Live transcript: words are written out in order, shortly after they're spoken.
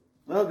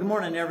Well, good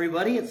morning,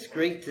 everybody. It's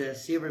great to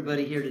see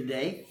everybody here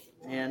today.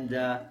 And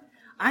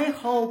I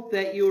hope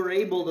that you were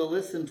able to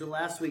listen to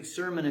last week's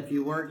sermon if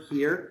you weren't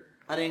here.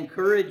 I'd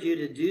encourage you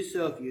to do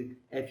so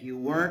if you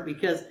weren't,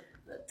 because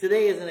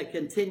today isn't a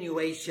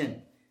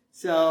continuation.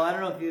 So I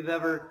don't know if you've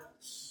ever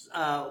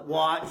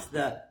watched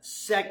the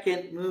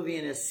second movie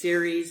in a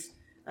series.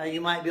 You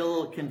might be a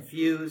little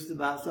confused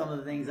about some of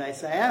the things I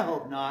say. I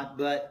hope not,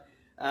 but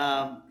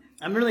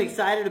I'm really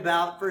excited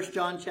about 1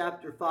 John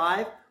chapter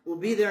 5. We'll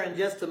be there in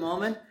just a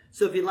moment.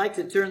 So if you'd like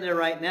to turn there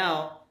right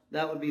now,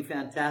 that would be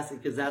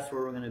fantastic because that's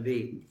where we're going to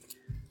be.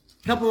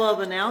 A couple of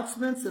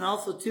announcements and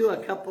also, too,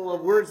 a couple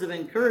of words of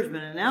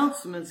encouragement.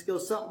 Announcements go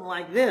something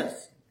like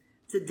this.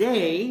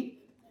 Today,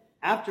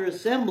 after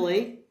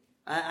assembly,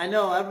 I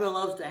know everyone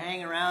loves to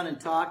hang around and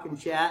talk and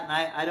chat, and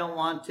I don't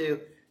want to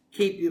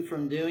keep you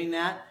from doing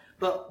that.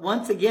 But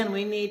once again,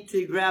 we need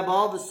to grab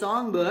all the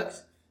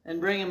songbooks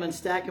and bring them and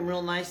stack them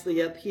real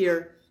nicely up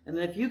here. And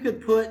then if you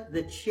could put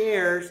the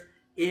chairs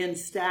in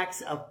stacks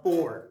of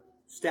four,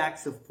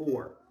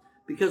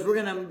 because we're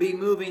going to be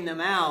moving them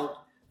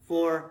out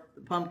for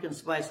the Pumpkin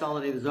Spice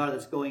Holiday Bazaar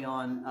that's going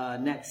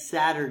on next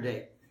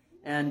Saturday.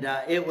 And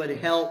it would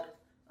help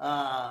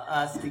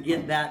us to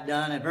get that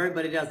done. If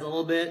everybody does a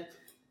little bit,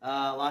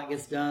 a lot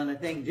gets done. I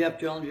think Jeff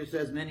Dillinger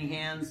says many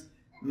hands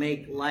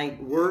make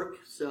light work.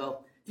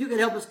 So if you could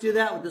help us do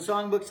that with the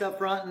songbooks up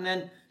front, and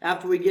then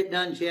after we get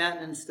done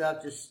chatting and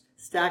stuff, just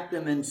stack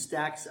them in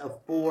stacks of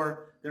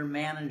four. They're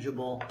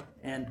manageable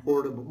and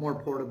portable, more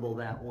portable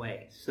that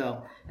way.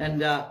 So,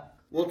 and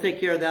we'll take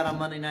care of that on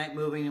Monday night,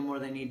 moving them where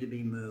they need to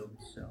be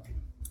moved. So,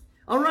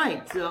 all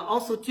right.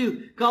 Also,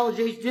 too, college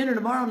age dinner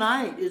tomorrow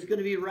night is going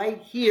to be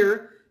right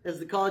here, as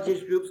the college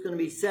age group is going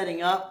to be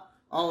setting up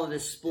all the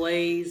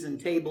displays and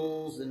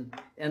tables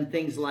and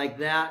things like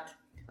that,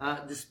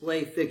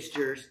 display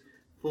fixtures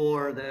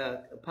for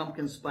the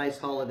Pumpkin Spice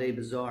Holiday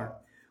Bazaar.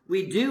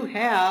 We do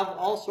have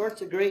all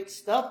sorts of great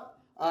stuff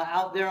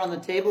out there on the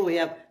table. We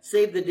have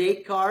save the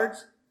date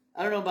cards.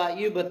 I don't know about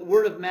you, but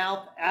word of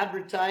mouth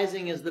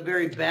advertising is the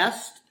very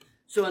best.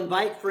 So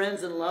invite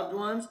friends and loved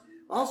ones.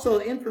 Also,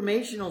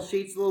 informational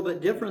sheets a little bit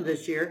different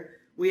this year.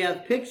 We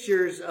have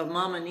pictures of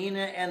Mama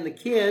Nina and the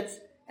kids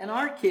and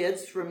our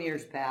kids from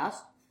years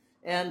past.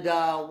 And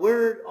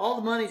all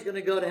the money's going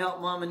to go to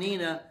help Mama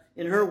Nina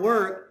in her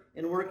work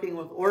in working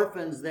with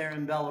orphans there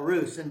in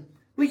Belarus. And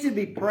we should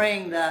be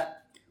praying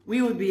that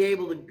we would be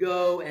able to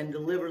go and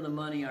deliver the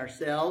money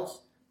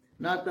ourselves.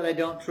 Not that I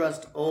don't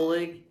trust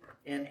Oleg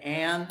and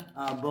Ann.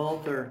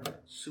 Both are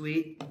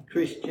sweet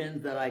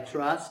Christians that I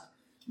trust.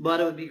 But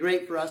it would be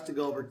great for us to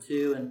go over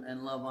too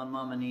and love on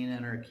Mama Nina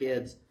and her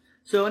kids.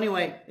 So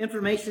anyway,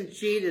 information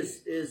sheet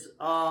is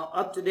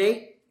up to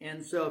date.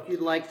 And so if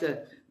you'd like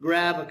to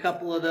grab a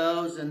couple of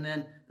those and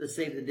then the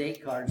save the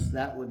date cards,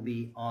 that would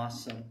be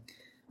awesome.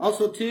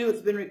 Also too,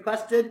 it's been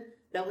requested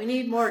that we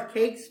need more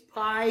cakes,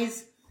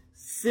 pies,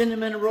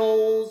 cinnamon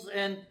rolls,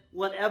 and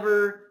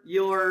whatever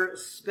your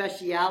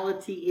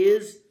speciality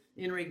is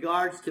in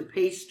regards to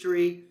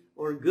pastry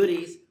or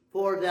goodies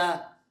for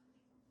the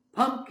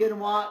pumpkin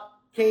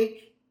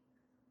cake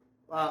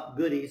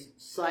goodies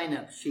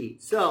sign-up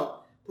sheet. So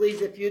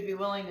please, if you'd be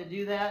willing to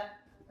do that,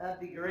 that'd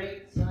be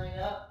great. Sign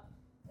up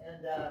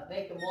and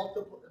make a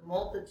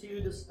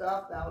multitude of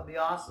stuff. That would be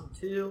awesome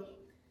too.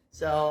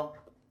 So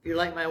if you're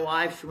like my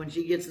wife, when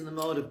she gets in the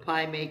mode of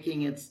pie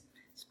making, it's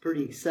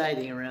pretty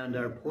exciting around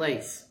our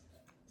place.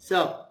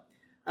 So,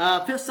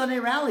 Fifth Sunday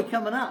Rally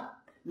coming up.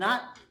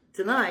 Not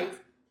tonight,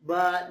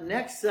 but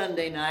next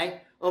Sunday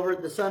night over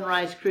at the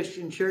Sunrise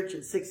Christian Church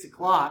at 6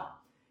 o'clock.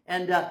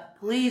 And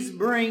please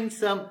bring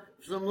some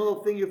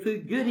little finger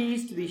food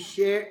goodies to be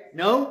shared.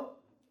 No?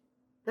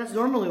 That's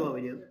normally what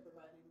we do.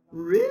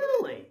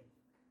 Really?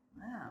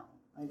 Wow.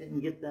 I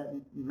didn't get that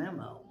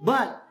memo.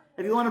 But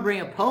if you want to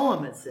bring a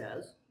poem, it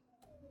says,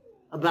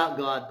 about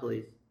God,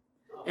 please.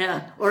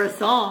 Or a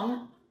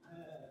song,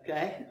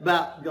 okay,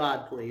 about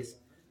God, please.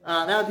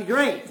 That would be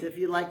great if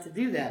you'd like to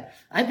do that.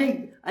 I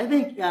think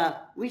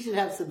we should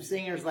have some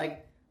singers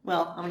like,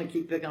 well, I'm going to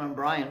keep picking on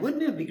Brian.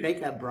 Wouldn't it be great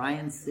to have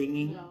Brian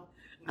singing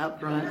up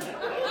front?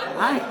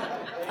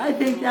 I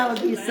think that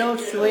would be so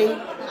sweet.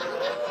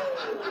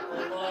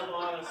 I love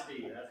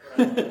honesty.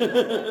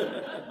 That's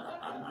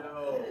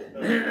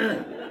right.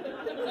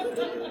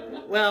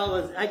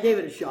 Well, I gave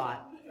it a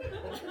shot.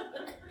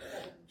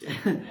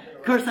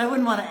 Of course, I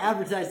wouldn't want to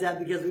advertise that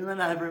because we might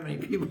not have very many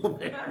people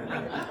there.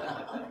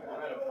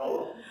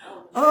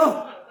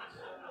 Oh,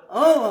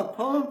 a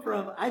poem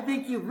from, I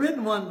think you've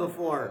written one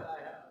before.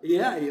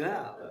 Yeah, you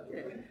have.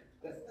 Okay.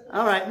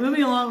 All right,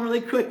 moving along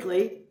really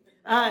quickly.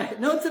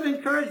 Notes of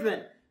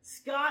encouragement.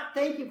 Scott,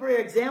 thank you for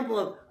your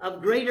example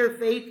of greater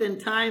faith in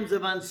times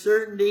of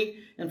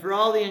uncertainty and for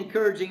all the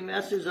encouraging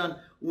messages on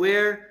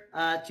where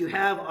to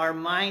have our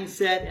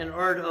mindset in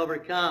order to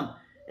overcome.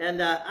 And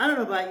I don't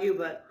know about you,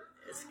 but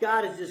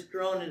Scott has just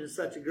grown into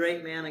such a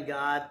great man of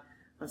God.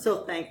 I'm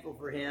so thankful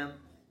for him,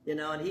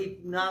 and he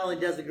not only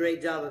does a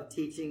great job of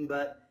teaching,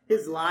 but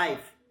his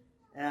life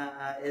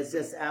is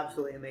just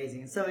absolutely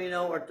amazing. And some of you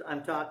know what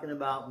I'm talking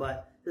about,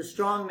 but the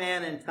strong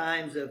man in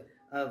times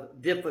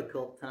of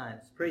difficult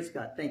times. Praise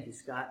God. Thank you,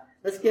 Scott.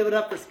 Let's give it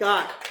up for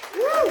Scott.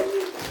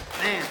 Woo!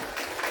 Man.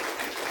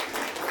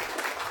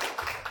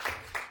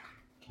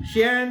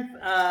 Sharon,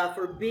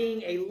 for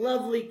being a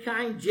lovely,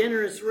 kind,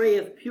 generous ray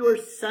of pure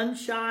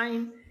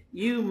sunshine.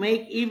 You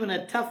make even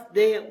a tough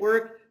day at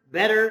work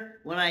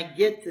better when I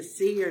get to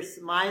see your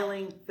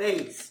smiling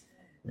face.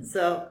 And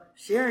so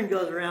Sharon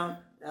goes around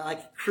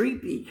like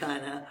creepy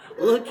kind of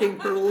looking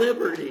for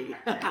liberty.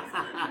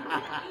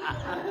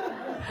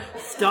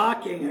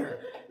 Stalking her.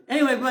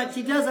 Anyway, but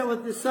she does that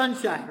with the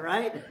sunshine,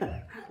 right?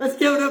 Let's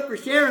give it up for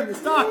Sharon, the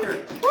stalker.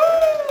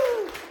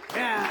 Woo!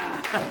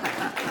 Yeah.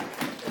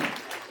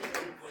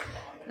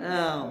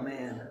 Oh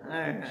man. All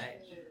right.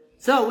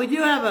 So we do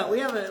have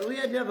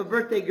a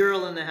birthday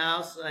girl in the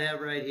house. I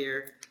have right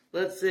here.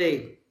 Let's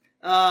see.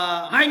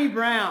 Heidi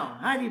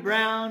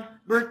Brown,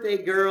 birthday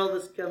girl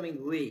this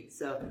coming week.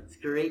 So it's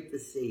great to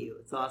see you.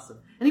 It's awesome.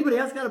 Anybody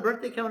else got a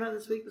birthday coming up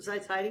this week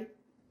besides Heidi?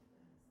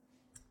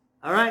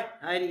 All right,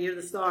 Heidi, you're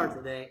the star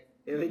today.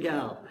 Here we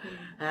go.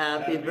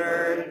 Happy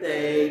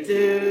birthday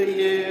to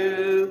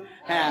you.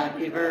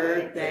 Happy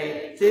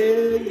birthday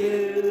to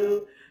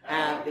you.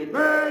 Happy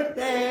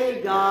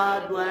birthday,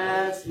 God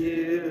bless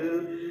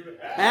you.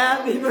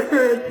 Happy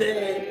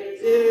birthday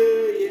to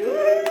you.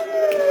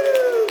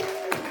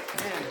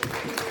 Man,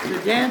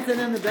 you're dancing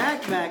in the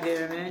back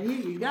there, man.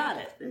 You got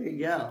it. There you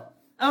go.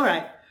 All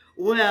right.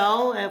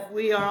 Well, if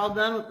we are all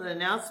done with the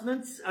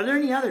announcements, are there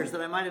any others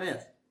that I might have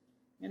missed?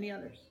 Any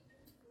others?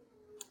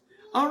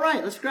 All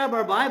right, let's grab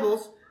our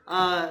Bibles.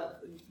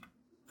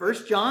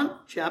 1 John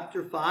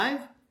chapter 5,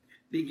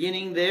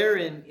 beginning there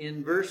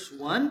in verse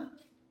 1.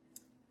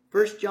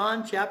 1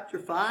 John chapter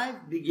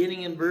 5,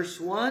 beginning in verse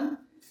 1.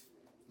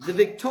 The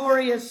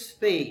victorious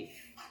faith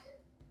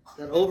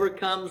that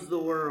overcomes the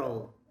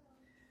world.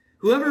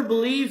 Whoever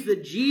believes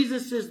that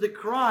Jesus is the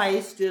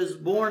Christ is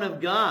born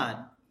of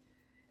God.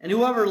 And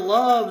whoever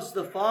loves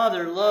the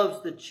Father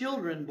loves the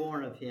children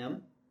born of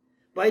him.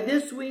 By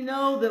this we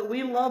know that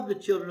we love the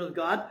children of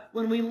God,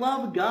 when we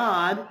love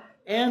God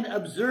and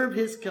observe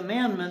his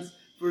commandments,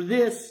 for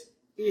this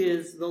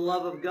is the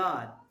love of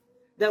God,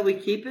 that we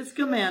keep his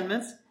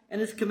commandments, and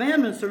his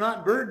commandments are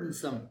not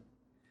burdensome.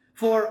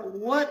 For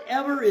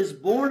whatever is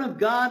born of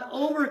God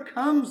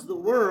overcomes the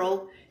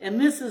world,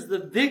 and this is the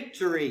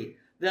victory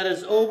that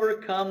has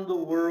overcome the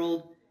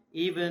world,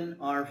 even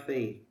our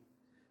faith.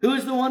 Who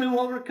is the one who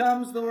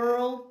overcomes the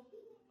world?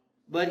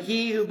 But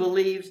he who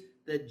believes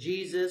that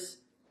Jesus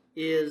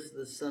is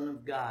the Son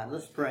of God.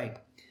 Let's pray.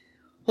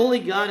 Holy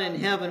God in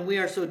heaven, we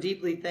are so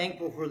deeply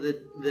thankful for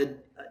the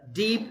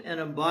deep and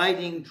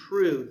abiding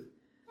truth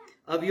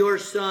of your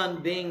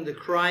Son being the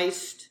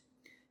Christ,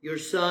 your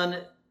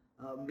Son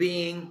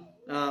being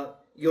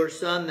your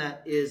Son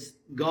that is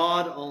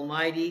God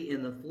Almighty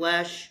in the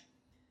flesh.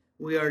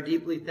 We are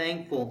deeply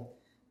thankful,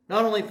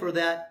 not only for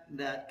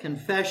that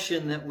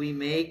confession that we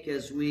make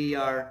as we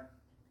are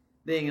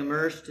being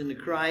immersed into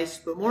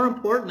Christ, but more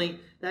importantly,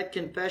 that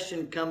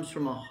confession comes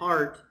from a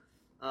heart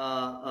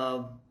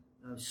of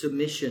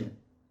submission,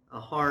 a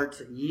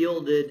heart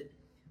yielded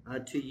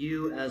to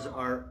you as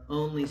our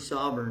only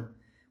sovereign.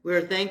 We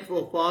are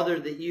thankful, Father,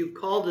 that you've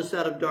called us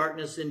out of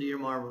darkness into your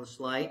marvelous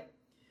light.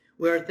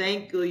 We are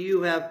thankful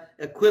you have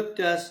equipped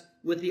us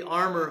with the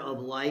armor of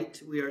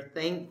light. We are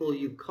thankful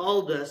you've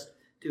called us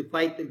to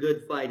fight the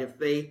good fight of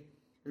faith.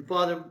 And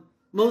Father,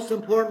 most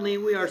importantly,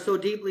 we are so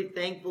deeply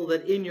thankful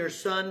that in your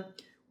Son,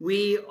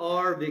 we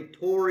are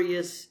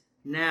victorious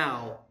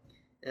now,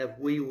 if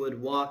we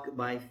would walk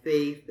by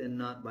faith and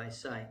not by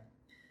sight.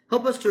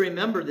 Help us to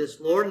remember this,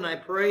 Lord, and I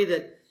pray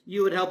that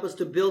you would help us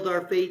to build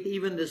our faith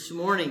even this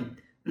morning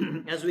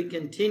as we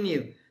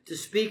continue to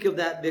speak of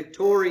that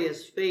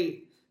victorious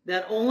faith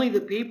that only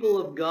the people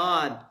of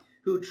God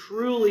who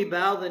truly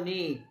bow the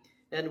knee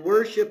and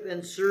worship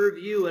and serve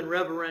you in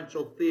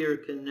reverential fear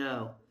can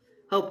know.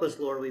 Help us,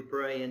 Lord, we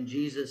pray, in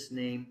Jesus'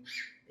 name,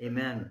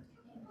 amen.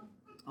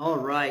 All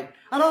right.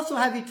 I'd also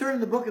have you turn to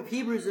the book of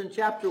Hebrews in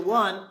chapter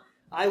 1.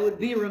 I would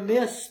be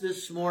remiss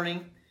this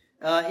morning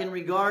in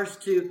regards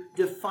to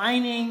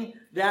defining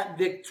that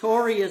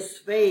victorious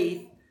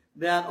faith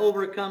that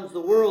overcomes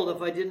the world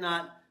if I did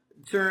not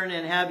turn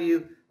and have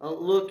you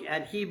look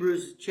at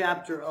Hebrews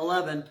chapter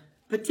 11,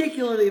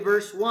 particularly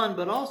verse 1,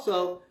 but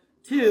also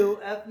 2,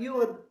 if you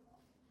would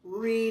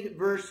read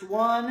verse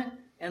 1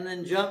 and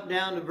then jump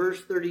down to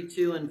verse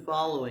 32 and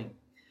following.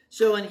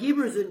 So in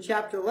Hebrews in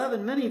chapter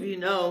 11, many of you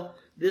know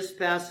this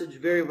passage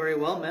very, very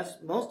well.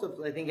 Most of us,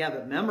 I think, have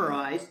it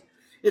memorized.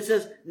 It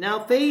says, now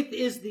faith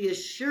is the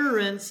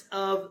assurance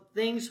of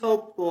things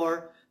hoped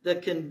for, the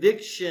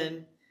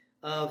conviction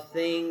of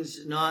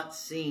things not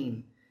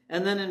seen.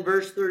 And then in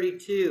verse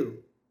 32,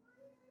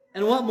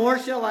 and what more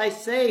shall I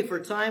say, for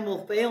time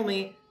will fail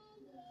me,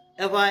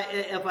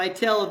 if I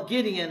tell of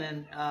Gideon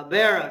and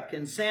Barak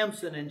and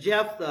Samson and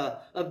Jephthah,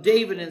 of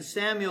David and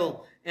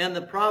Samuel and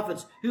the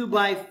prophets, who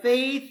by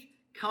faith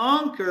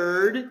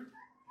conquered,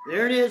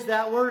 there it is,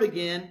 that word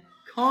again,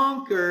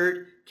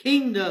 conquered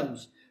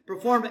kingdoms,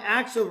 performed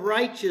acts of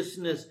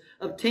righteousness,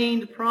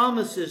 obtained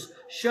promises,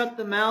 shut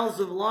the mouths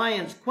of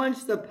lions,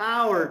 quenched the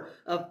power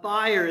of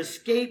fire,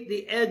 escaped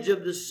the edge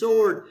of the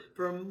sword,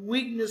 from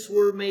weakness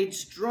were made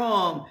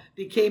strong,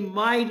 became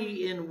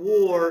mighty in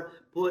war,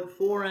 put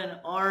foreign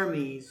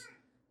armies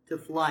to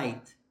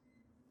flight.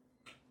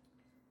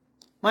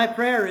 My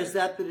prayer is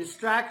that the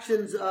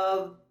distractions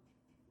of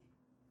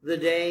the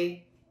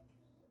day,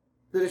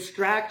 the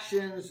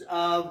distractions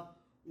of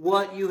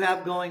what you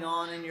have going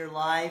on in your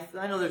life,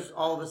 I know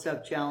all of us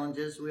have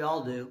challenges, we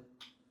all do,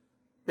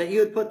 that you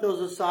would put those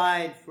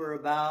aside for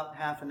about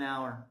half an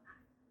hour.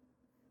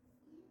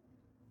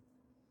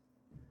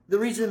 The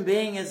reason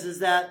being is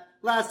that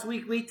last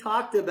week we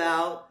talked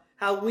about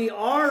how we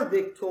are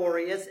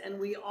victorious and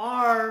we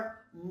are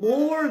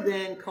more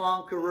than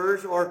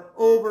conquerors, or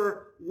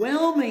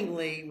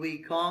overwhelmingly we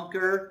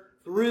conquer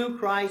through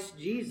Christ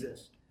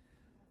Jesus.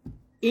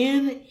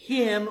 In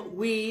Him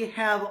we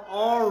have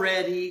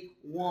already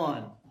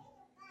won.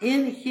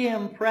 In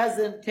Him,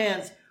 present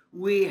tense,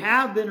 we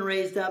have been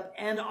raised up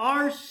and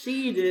are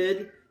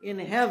seated in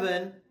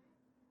heaven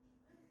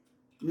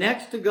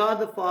next to God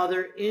the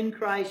Father in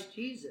Christ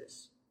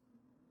Jesus.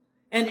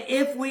 And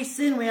if we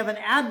sin, we have an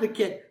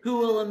advocate who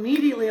will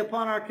immediately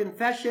upon our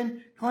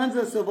confession cleanse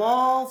us of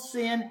all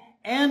sin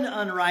and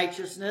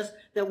unrighteousness,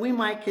 that we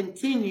might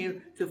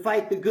continue to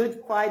fight the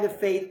good fight of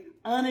faith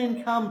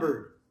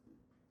unencumbered.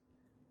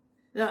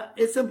 Now,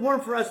 it's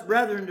important for us,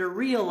 brethren, to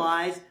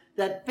realize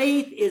that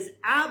faith is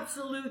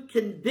absolute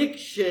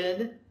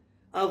conviction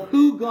of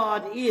who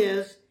God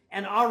is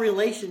and our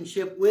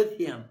relationship with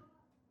Him.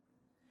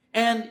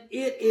 And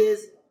it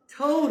is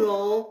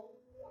total,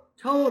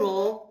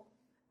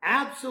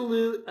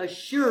 absolute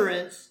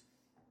assurance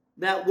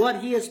that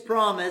what He has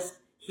promised,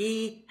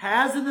 He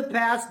has in the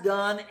past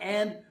done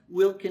and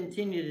will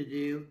continue to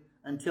do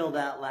until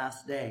that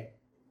last day.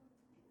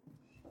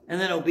 And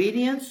then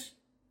obedience,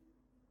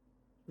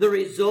 the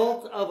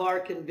result of our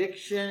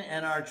conviction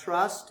and our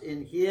trust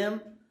in Him,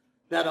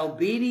 that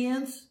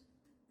obedience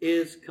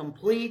is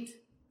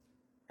complete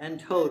and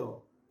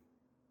total.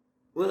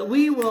 Well,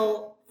 we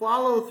will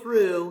follow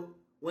through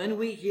when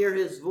we hear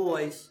His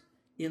voice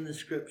in the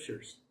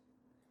Scriptures.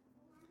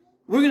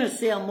 We're going to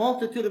see a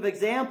multitude of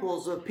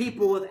examples of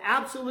people with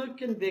absolute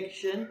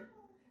conviction,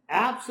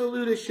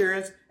 absolute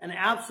assurance, and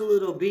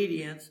absolute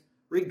obedience,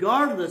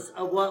 regardless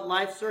of what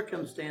life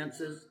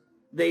circumstances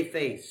they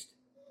faced.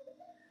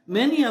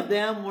 Many of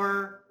them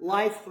were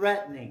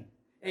life-threatening,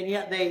 and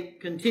yet they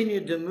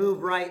continued to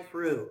move right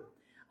through.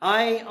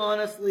 I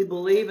honestly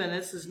believe, and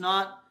this is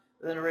not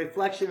a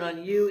reflection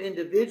on you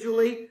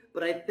individually,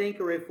 but I think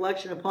a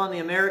reflection upon the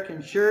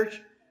American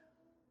church,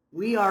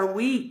 we are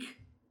weak.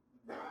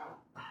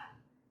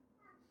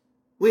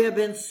 We have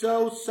been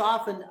so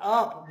softened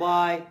up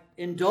by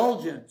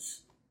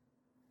indulgence,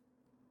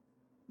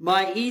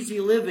 by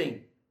easy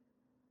living,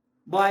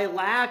 by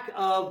lack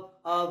of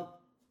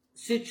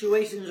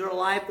situations in our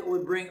life that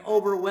would bring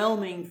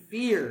overwhelming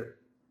fear.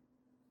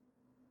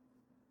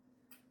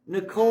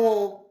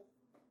 Nicole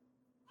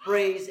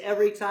prays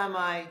every time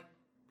I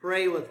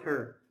pray with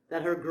her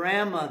that her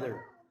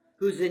grandmother,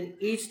 who's in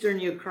eastern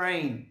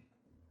Ukraine,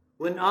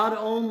 would not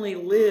only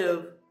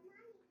live,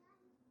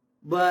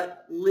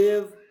 but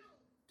live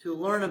to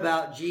learn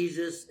about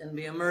Jesus and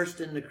be immersed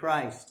into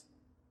Christ.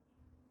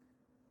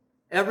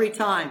 Every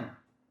time.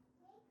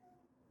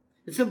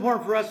 It's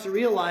important for us to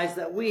realize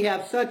that we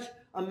have such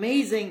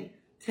amazing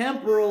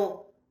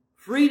temporal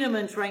freedom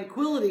and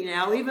tranquility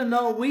now, even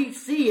though we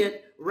see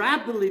it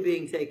rapidly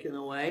being taken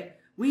away.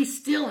 We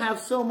still have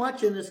so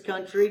much in this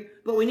country,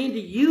 but we need to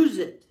use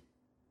it.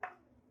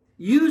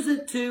 Use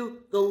it to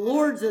the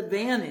Lord's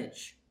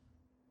advantage.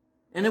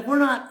 And if we're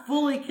not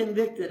fully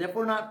convicted, if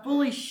we're not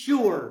fully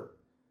sure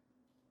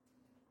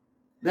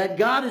that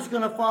God is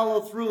going to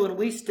follow through and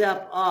we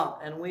step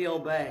up and we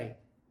obey,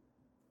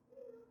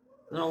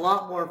 then a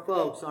lot more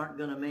folks aren't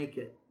going to make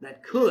it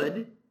that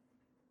could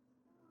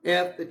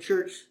if the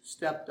church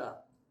stepped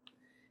up.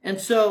 And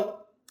so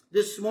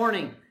this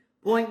morning,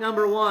 point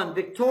number 1,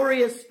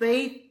 victorious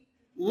faith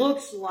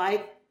looks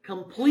like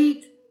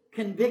complete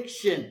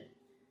conviction.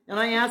 And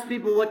I ask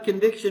people what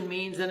conviction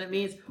means, and it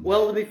means,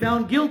 well, to be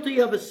found guilty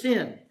of a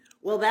sin.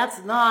 Well,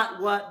 that's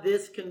not what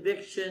this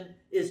conviction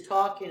is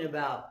talking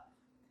about.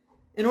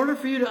 In order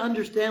for you to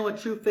understand what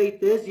true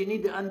faith is, you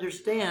need to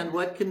understand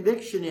what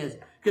conviction is.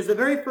 Because the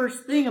very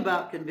first thing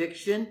about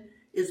conviction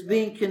is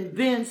being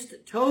convinced,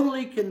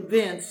 totally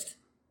convinced,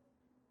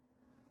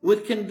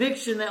 with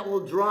conviction that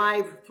will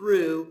drive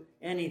through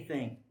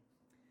anything.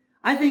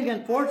 I think,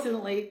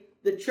 unfortunately,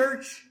 the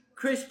church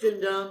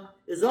Christendom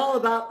is all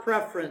about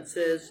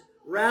preferences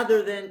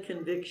rather than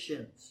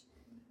convictions.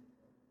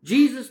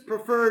 Jesus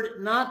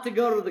preferred not to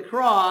go to the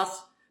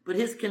cross, but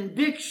his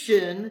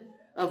conviction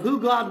of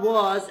who God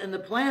was and the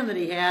plan that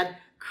he had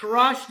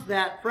crushed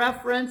that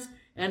preference,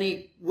 and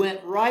he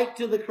went right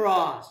to the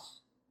cross.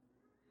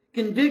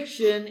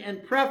 Conviction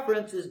and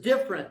preference is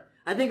different.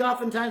 I think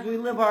oftentimes we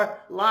live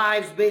our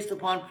lives based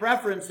upon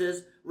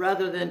preferences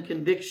rather than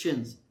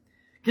convictions.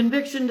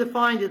 Conviction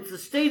defined, it's a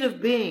state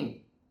of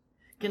being.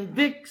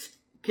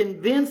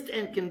 convinced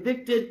and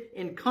convicted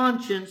in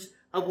conscience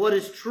of what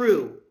is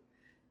true,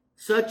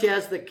 such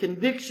as the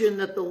conviction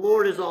that the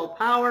Lord is all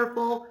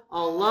powerful,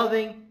 all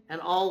loving, and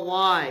all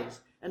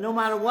wise. And no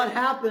matter what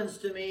happens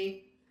to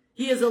me,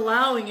 he is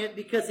allowing it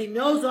because he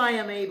knows I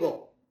am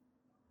able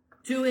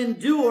to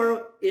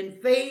endure in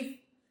faith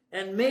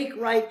and make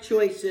right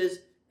choices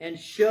and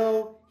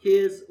show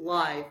his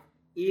life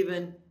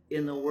even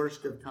in the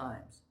worst of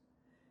times.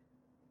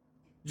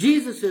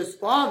 Jesus'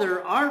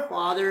 Father, our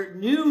Father,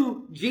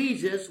 knew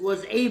Jesus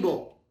was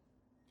able.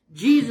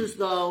 Jesus,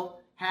 though,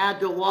 had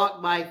to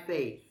walk by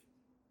faith,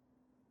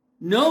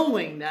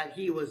 knowing that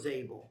he was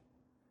able.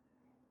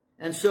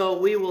 And so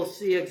we will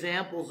see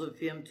examples of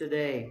him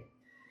today.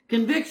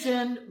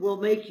 Conviction will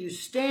make you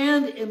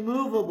stand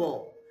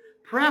immovable.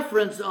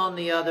 Preference, on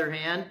the other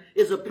hand,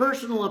 is a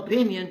personal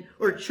opinion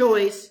or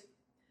choice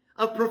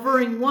of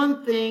preferring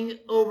one thing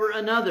over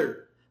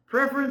another.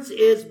 Preference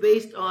is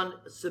based on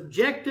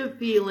subjective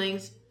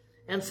feelings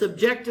and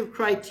subjective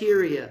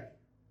criteria.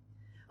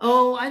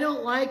 Oh, I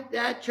don't like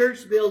that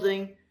church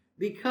building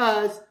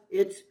because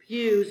its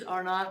pews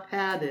are not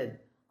padded.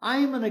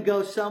 I'm going to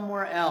go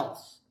somewhere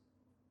else.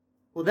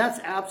 Well, that's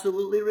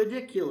absolutely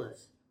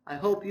ridiculous. I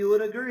hope you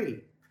would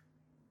agree.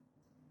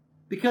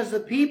 Because the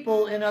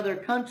people in other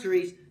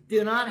countries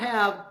do not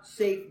have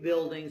safe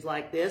buildings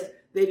like this.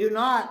 They do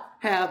not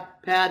have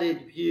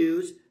padded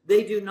pews.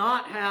 They do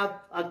not have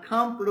a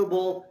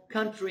comfortable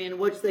country in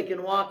which they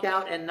can walk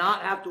out and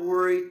not have to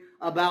worry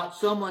about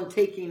someone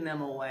taking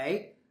them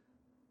away.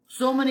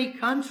 So many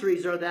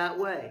countries are that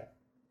way.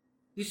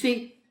 You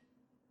see,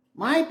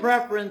 my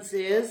preference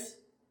is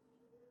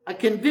a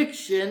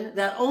conviction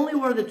that only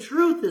where the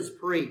truth is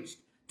preached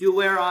do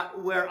where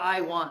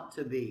I want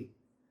to be.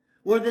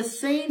 Where the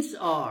saints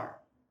are,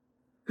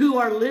 who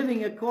are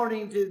living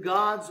according to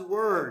God's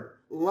word,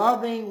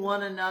 loving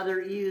one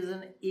another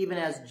even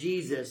as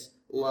Jesus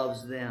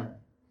loves them.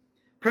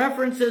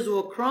 Preferences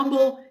will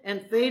crumble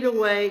and fade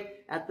away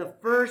at the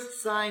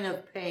first sign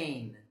of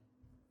pain,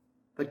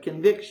 but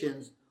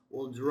convictions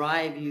will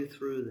drive you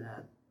through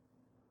that.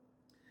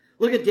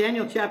 Look at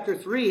Daniel chapter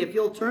 3. If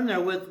you'll turn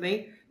there with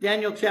me,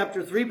 Daniel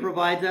chapter 3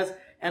 provides us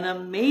an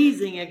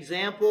amazing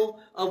example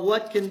of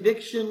what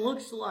conviction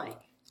looks like.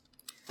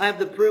 I have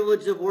the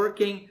privilege of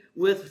working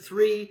with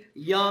 3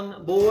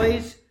 young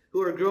boys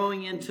who are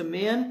growing into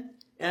men,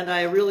 and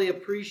I really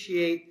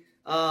appreciate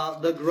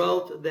the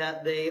growth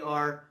that they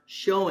are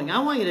showing. I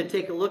want you to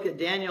take a look at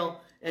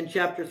Daniel in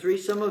chapter 3.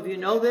 Some of you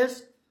know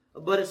this,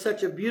 but it's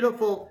such a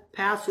beautiful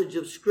passage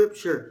of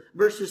Scripture.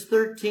 Verses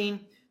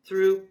 13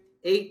 through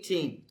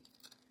 18.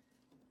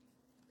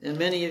 And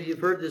many of you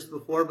have heard this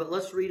before, but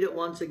let's read it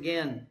once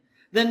again.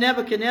 Then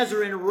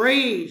Nebuchadnezzar, in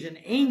rage and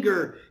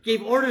anger,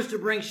 gave orders to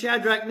bring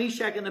Shadrach,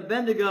 Meshach, and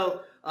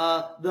Abednego,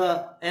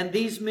 and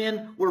these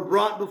men were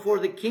brought before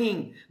the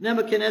king.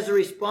 Nebuchadnezzar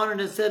responded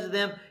and said to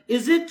them,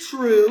 "Is it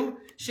true,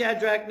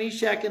 Shadrach,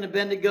 Meshach, and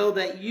Abednego,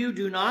 that you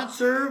do not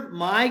serve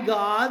my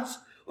gods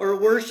or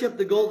worship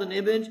the golden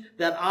image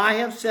that I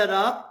have set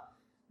up?"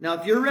 Now,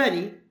 if you're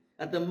ready,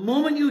 at the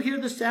moment you hear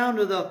the sound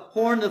of the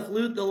horn, the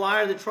flute, the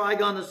lyre, the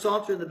trigon, the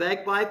psaltery, and the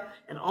bagpipe,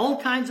 and all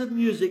kinds of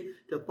music,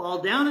 to fall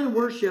down and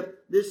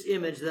worship this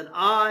image that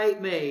I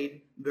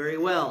made, very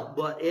well.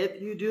 But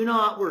if you do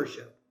not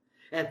worship,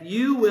 if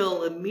you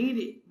will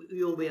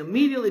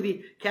immediately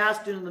be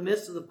cast into the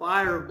midst of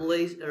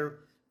the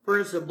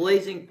furnace of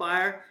blazing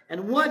fire.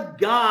 And what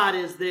God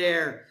is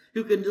there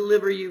who can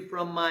deliver you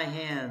from my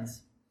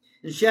hands?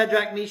 And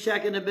Shadrach,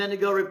 Meshach, and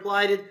Abednego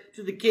replied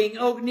to the king,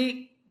 O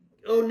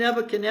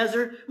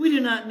Nebuchadnezzar, we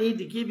do not need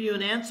to give you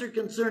an answer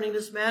concerning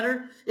this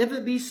matter. If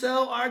it be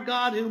so, our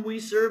God whom we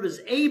serve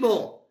is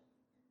able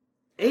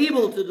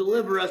to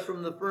deliver us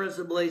from the furnace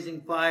of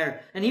blazing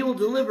fire, and he will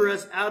deliver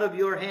us out of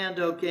your hand,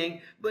 O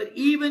king. But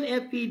even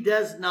if he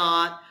does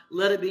not,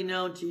 let it be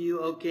known to you,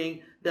 O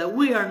king, that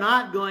we are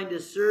not going to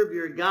serve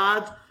your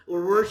gods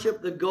or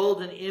worship the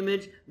golden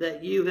image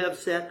that you have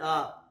set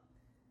up.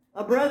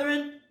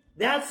 Brethren,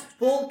 that's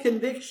full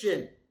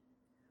conviction.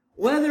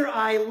 Whether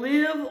I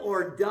live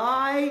or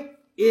die,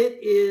 it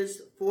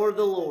is for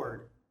the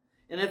Lord.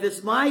 And if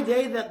it's my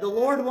day that the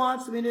Lord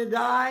wants me to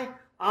die,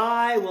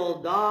 I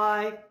will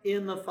die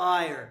in the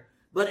fire.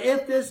 But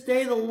if this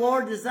day the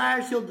Lord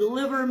desires he'll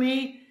deliver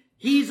me,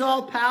 he's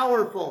all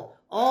powerful,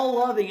 all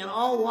loving, and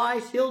all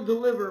wise. He'll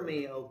deliver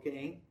me, O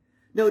king.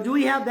 No, do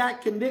we have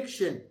that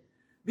conviction?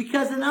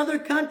 Because in other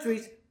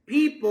countries,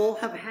 people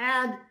have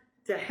had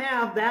to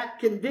have that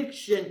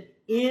conviction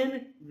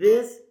in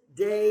this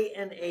day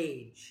and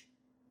age.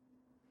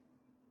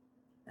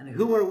 And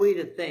who are we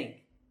to think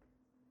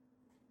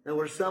that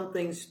we're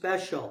something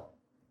special,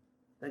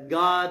 that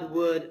God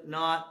would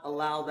not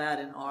allow that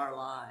in our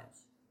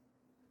lives?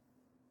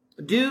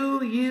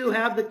 Do you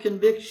have the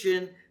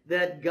conviction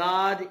that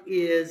God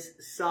is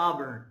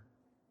sovereign?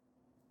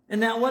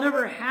 And that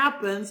whatever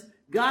happens,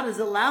 God is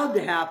allowed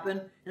to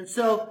happen. And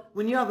so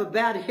when you have a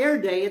bad hair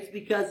day, it's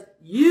because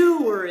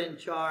you were in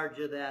charge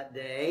of that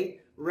day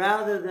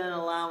rather than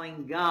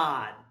allowing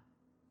God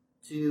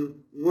to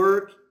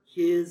work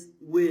his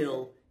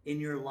will in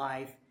your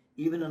life,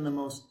 even in the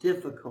most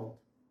difficult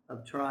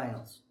of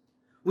trials.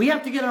 We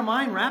have to get our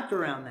mind wrapped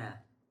around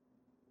that.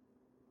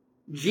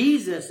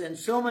 Jesus and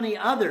so many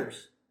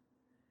others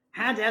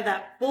had to have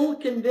that full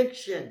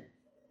conviction.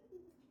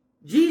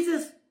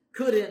 Jesus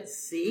couldn't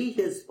see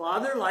his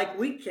Father like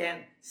we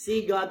can't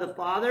see God the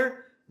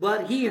Father,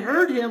 but he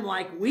heard him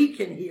like we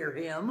can hear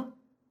him.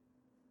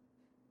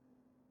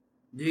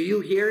 Do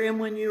you hear him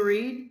when you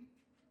read?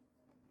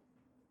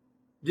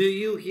 Do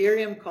you hear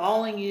him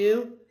calling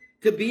you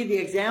to be the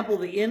example,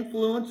 the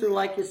influencer,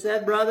 like you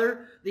said,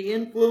 brother? The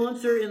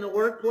influencer in the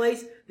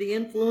workplace, the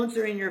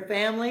influencer in your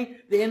family,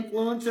 the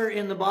influencer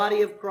in the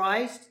body of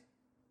Christ?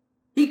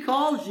 He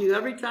calls you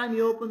every time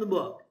you open the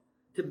book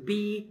to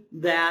be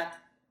that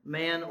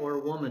man or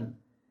woman.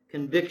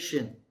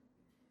 Conviction.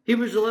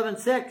 Hebrews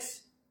 11:6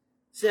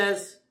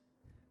 says,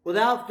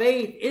 without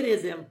faith, it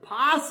is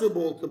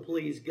impossible to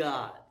please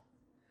God.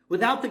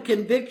 Without the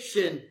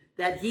conviction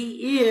that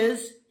he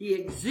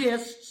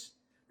exists,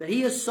 that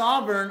he is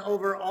sovereign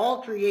over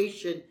all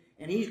creation,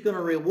 and he's going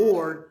to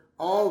reward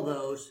all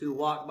those who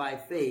walk by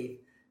faith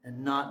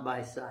and not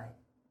by sight.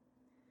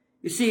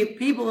 You see,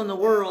 people in the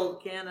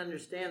world can't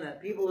understand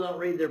that. People who don't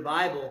read their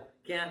Bible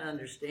can't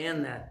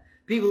understand that.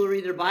 People who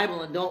read their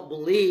Bible and don't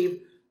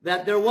believe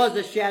that there was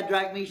a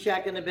Shadrach,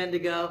 Meshach, and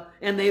Abednego,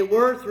 and they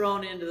were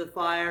thrown into the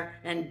fire,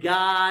 and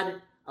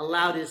God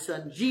allowed his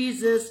son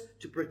Jesus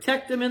to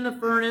protect them in the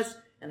furnace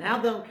and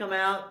have them come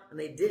out, and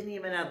they didn't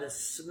even have the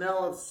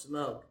smell of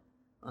smoke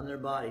on their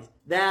bodies.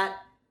 That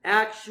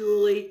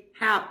actually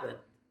happened.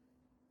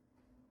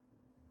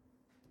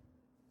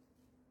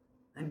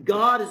 And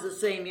God is the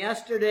same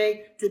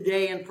yesterday,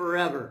 today, and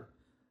forever.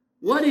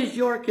 What is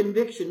your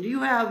conviction? Do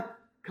you have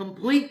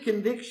complete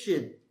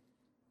conviction?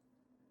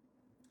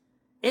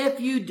 If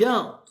you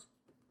don't,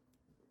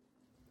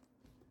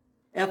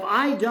 if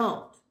I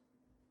don't,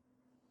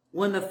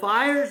 when the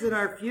fires in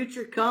our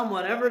future come,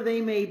 whatever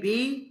they may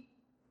be,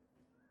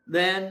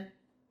 then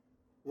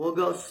we'll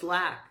go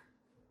slack.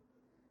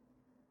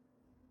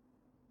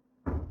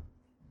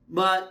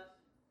 But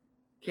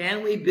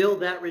can we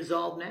build that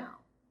resolve now?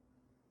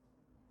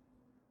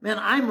 Man,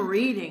 I'm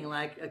reading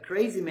like a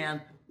crazy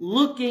man,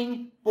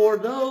 looking for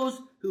those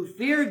who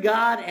fear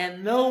God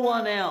and no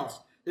one else.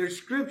 There's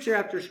scripture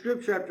after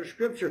scripture after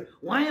scripture.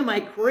 Why am I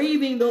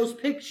craving those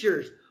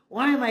pictures?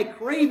 Why am I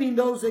craving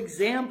those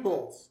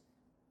examples?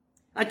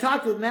 I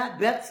talked with Matt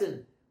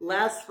Betson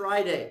last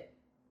Friday,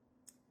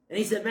 and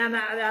he said, man,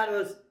 that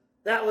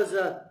was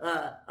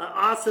a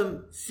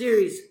awesome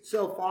series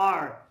so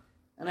far.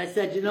 And I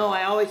said, you know,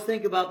 I always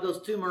think about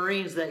those two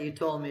Marines that you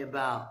told me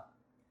about.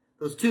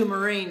 Those two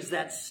Marines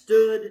that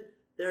stood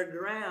their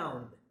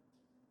ground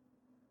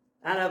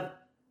out of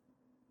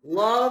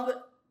love,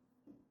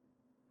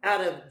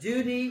 out of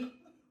duty,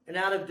 and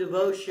out of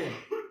devotion.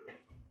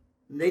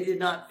 And they did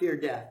not fear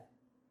death.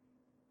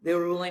 They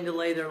were willing to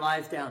lay their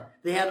lives down.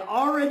 They had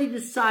already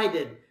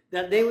decided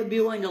that they would be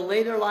willing to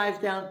lay their lives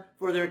down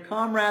for their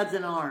comrades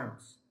in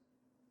arms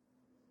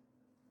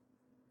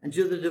and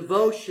to the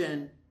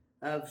devotion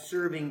of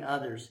serving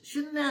others.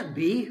 Shouldn't that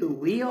be who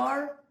we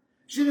are?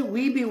 Shouldn't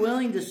we be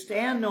willing to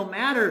stand no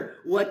matter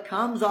what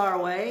comes our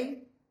way?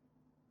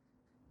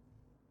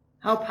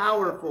 How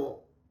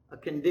powerful a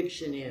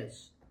conviction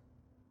is.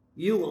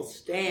 You will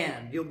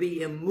stand. You'll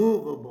be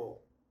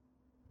immovable.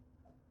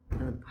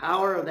 And the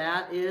power of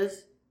that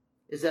is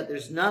that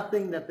there's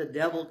nothing that the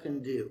devil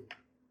can do,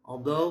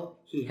 although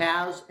he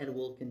has and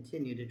will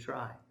continue to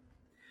try.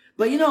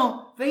 But you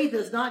know, faith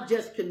is not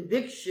just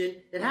conviction.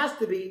 It has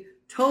to be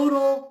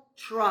total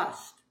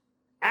trust.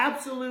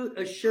 Absolute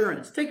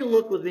assurance. Take a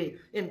look with me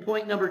in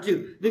point number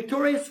 2.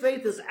 Victorious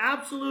faith is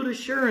absolute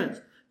assurance.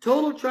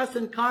 Total trust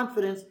and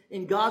confidence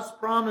in God's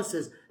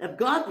promises. If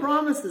God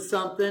promises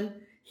something,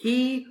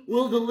 he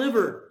will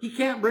deliver. He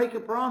can't break a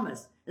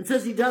promise. And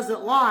since he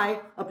doesn't lie,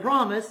 a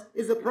promise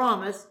is a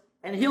promise,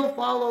 and he'll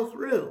follow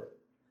through.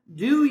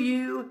 Do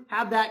you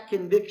have that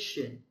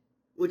conviction,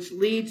 which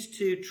leads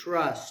to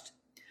trust?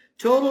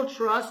 Total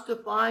trust to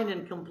find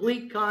and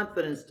complete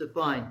confidence to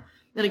find.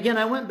 And again,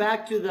 I went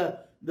back to the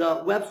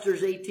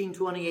Webster's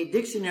 1828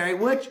 dictionary,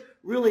 which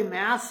really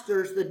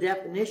masters the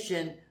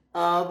definition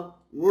of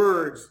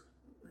words.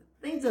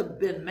 Things have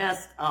been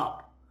messed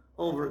up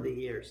over the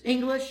years. The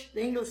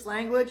English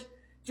language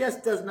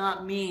just does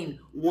not mean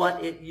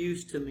what it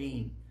used to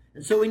mean.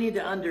 And so we need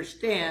to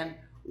understand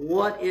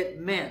what it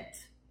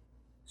meant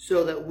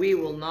so that we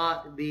will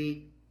not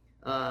be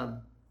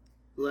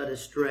led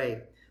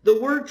astray. The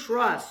word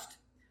trust,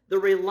 the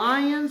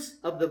reliance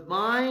of the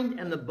mind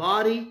and the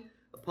body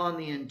upon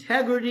the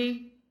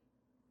integrity,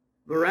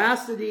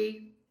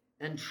 veracity,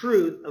 and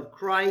truth of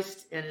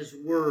Christ and his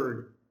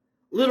word.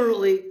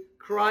 Literally,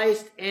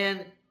 Christ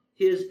and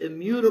his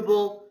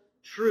immutable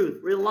truth.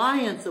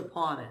 Reliance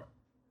upon it.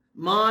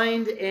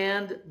 Mind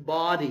and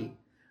body.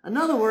 In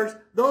other words,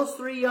 those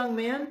 3 young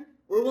men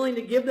were willing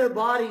to give their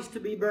bodies to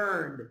be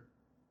burned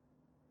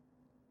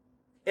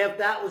if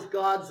that was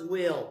God's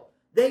will.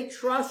 They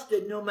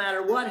trusted no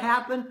matter what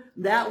happened,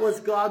 that was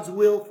God's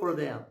will for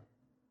them.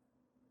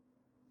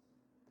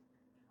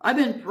 I've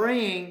been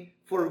praying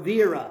for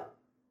Vera.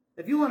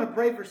 If you want to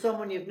pray for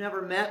someone you've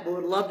never met but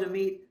would love to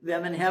meet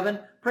them in heaven,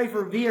 pray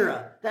for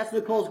Vera. That's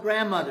Nicole's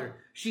grandmother.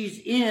 She's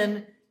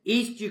in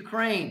East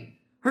Ukraine.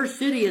 Her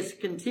city is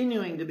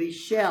continuing to be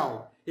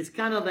shelled. It's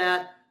kind of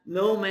that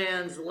no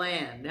man's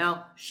land.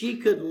 Now, she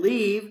could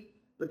leave,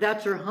 but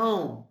that's her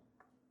home.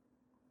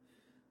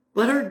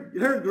 But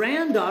her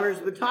granddaughter's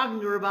been talking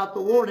to her about the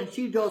Lord, and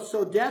she just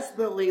so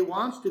desperately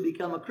wants to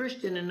become a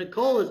Christian, and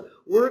Nicole is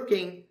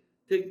working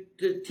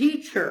to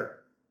teach her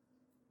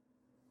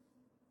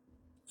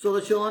so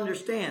that she'll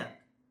understand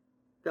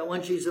that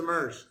when she's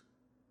immersed,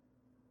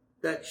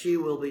 that she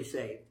will be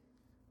saved.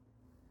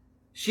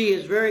 She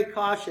is very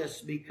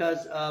cautious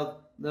because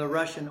of the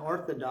Russian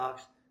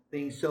Orthodox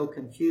being so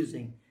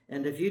confusing.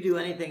 And if you do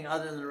anything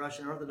other than the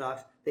Russian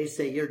Orthodox, they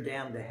say you're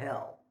damned to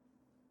hell.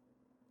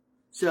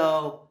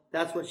 So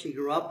that's what she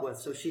grew up with.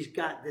 So she's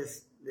got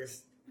this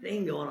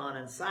thing going on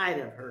inside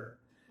of her.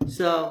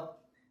 So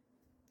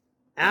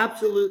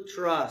absolute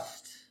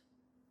trust,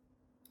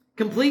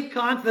 complete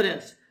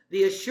confidence,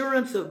 the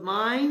assurance of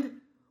mind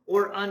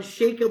or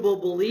unshakable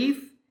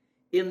belief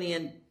in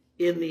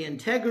the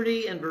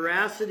integrity and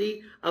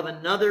veracity of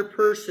another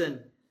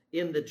person,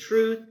 in the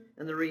truth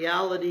and the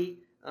reality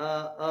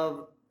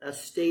of a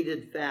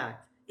stated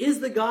fact. Is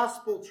the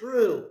gospel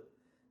true?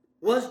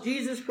 Was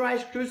Jesus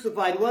Christ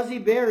crucified? Was he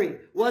buried?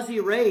 Was he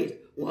raised?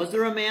 Was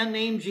there a man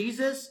named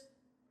Jesus?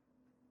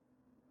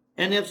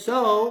 And if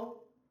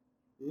so,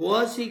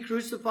 was he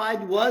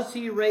crucified? Was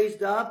he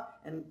raised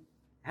up? And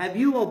have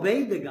you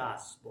obeyed the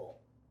gospel?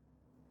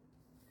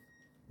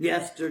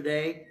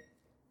 Yesterday,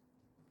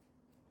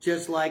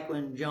 just like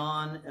when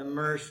John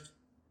immersed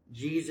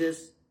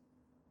Jesus,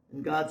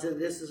 and God said,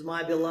 "This is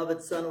my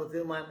beloved Son with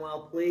whom I'm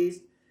well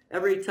pleased."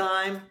 Every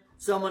time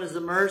someone is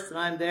immersed and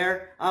I'm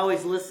there, I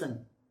always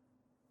listen.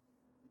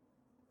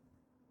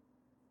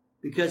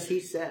 Because he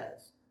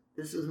says,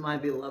 "This is my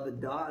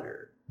beloved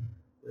daughter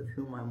with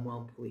whom I'm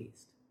well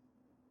pleased."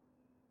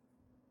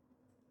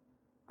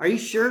 Are you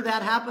sure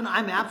that happened?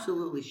 I'm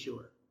absolutely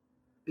sure.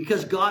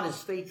 Because God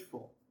is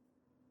faithful.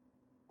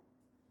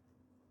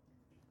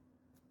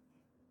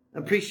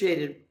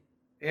 Appreciated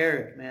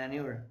Eric, man.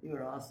 You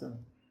were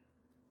awesome.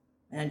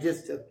 And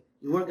just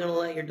you weren't going to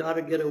let your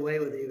daughter get away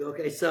with it. You go,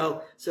 okay,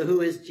 so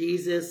who is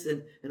Jesus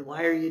and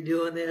why are you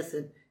doing this?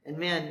 And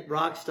man,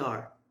 rock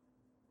star.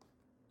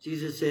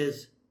 Jesus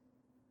is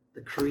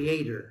the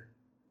creator.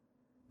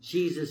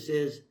 Jesus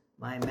is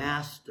my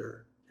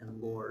master and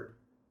Lord.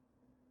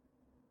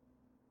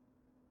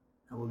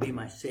 And will be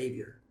my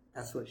savior.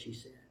 That's what she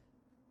said.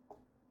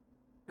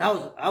 I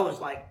was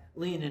like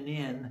leaning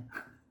in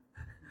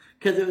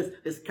because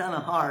it's kind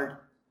of hard.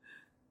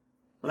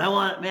 But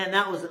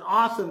that was an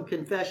awesome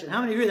confession.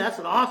 How many agree that's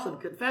an awesome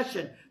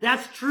confession?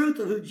 That's truth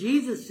of who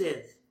Jesus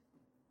is.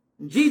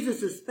 And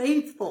Jesus is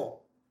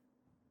faithful.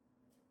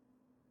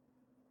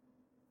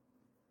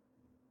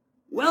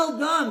 Well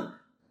done,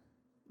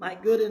 my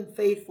good and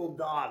faithful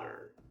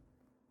daughter.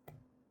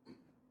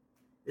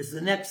 Is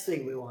the next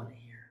thing we want to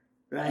hear,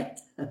 right?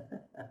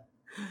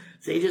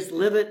 So you just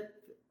live it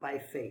by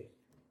faith.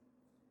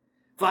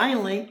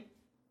 Finally,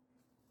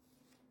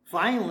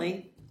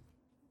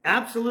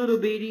 absolute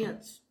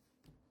obedience.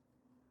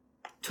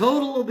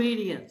 Total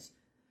obedience.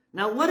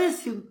 Now, what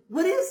is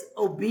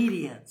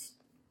obedience?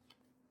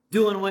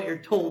 Doing what you're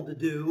told to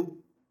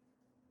do?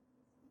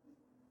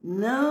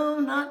 No,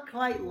 not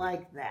quite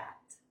like that.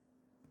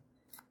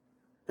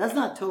 That's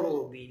not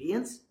total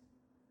obedience.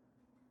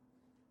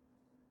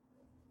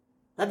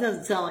 That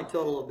doesn't sound like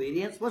total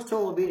obedience. What's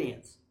total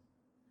obedience?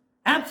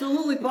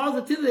 Absolutely,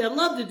 positively, I'd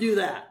love to do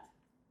that.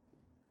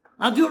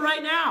 I'll do it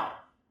right now.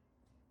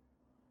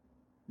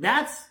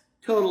 That's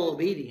total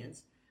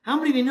obedience. How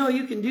many of you know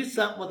you can do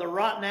something with a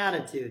rotten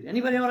attitude?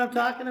 Anybody know what I'm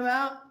talking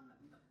about?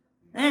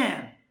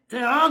 Man,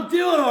 I'll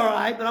do it all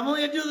right, but I'm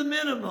only going to do the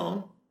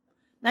minimum.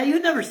 Now,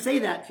 you'd never say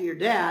that to your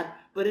dad,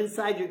 but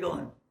inside you're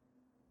going,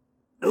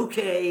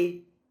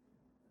 okay.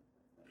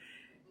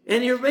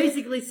 And you're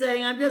basically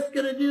saying, I'm just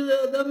going to do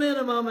the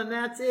minimum and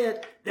that's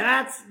it.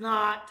 That's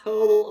not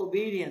total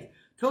obedience.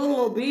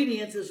 Total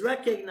obedience is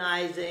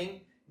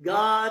recognizing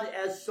God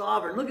as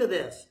sovereign. Look at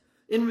this.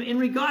 In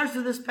regards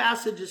to this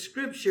passage of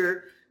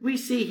Scripture, we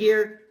see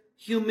here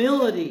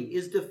humility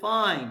is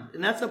defined,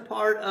 and that's a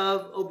part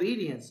of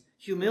obedience,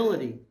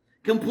 humility.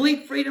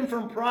 Complete freedom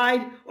from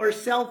pride or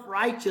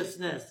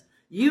self-righteousness.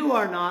 You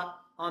are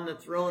not on the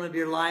throne of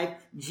your life.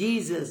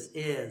 Jesus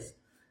is.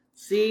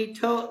 See,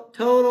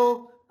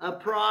 total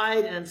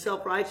pride and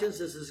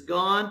self-righteousness is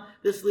gone.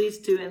 This leads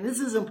to, and this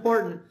is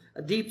important,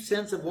 a deep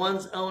sense of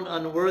one's own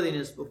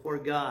unworthiness before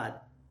God.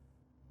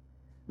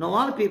 And a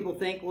lot of people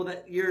think, well,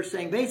 that you're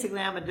saying,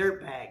 basically, I'm a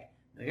dirtbag.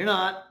 No, you're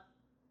not.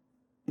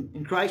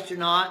 In Christ, you're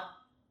not.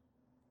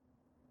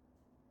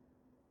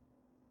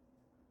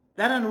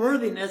 That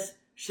unworthiness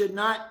should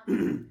not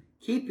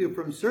keep you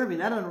from serving.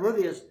 That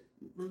unworthiness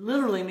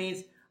literally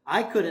means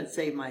I couldn't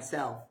save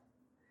myself.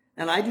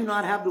 And I do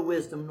not have the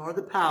wisdom nor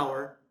the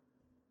power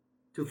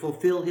to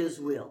fulfill his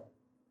will.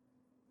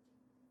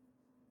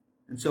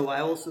 And so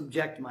I will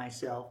subject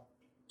myself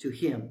to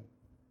him,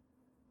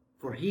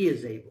 for he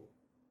is able.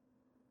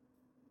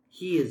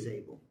 He is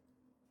able.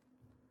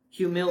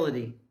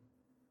 Humility.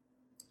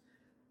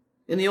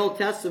 In the Old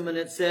Testament,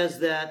 it says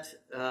that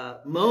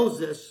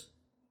Moses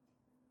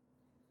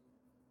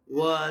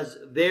was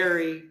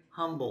very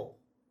humble.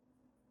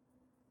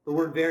 The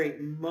word very,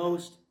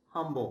 most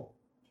humble.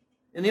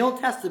 In the Old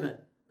Testament,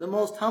 the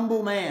most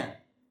humble man,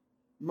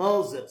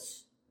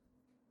 Moses.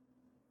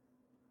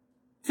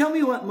 Tell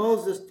me what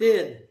Moses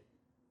did.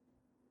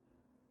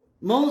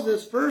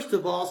 Moses, first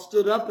of all,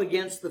 stood up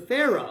against the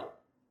Pharaoh,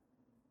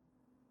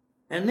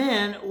 and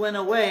then went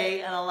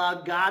away and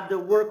allowed God to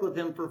work with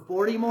him for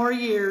 40 more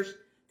years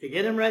to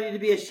get him ready to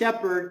be a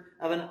shepherd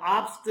of an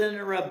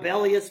obstinate,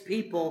 rebellious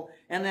people.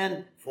 And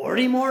then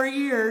 40 more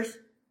years,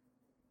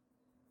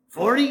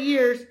 40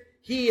 years,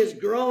 he is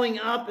growing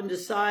up and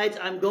decides,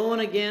 I'm going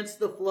against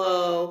the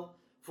flow.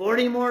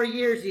 40 more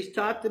years, he's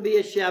taught to be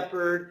a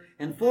shepherd.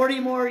 And 40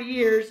 more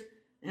years,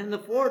 and the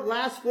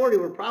last 40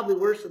 were probably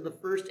worse than the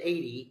first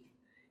 80.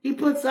 He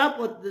puts up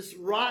with this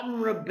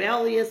rotten,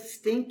 rebellious,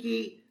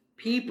 stinky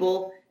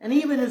people. And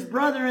even his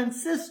brother and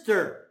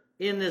sister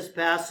in this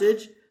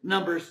passage,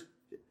 Numbers,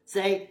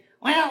 say,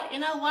 well, you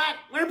know what?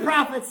 We're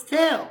prophets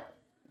too.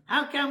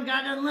 How come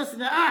God doesn't listen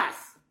to us?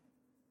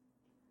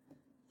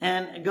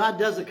 And God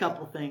does a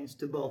couple things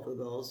to both of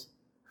those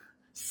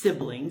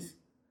siblings.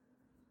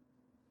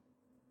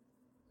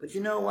 But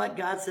you know what?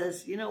 God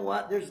says, you know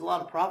what? There's a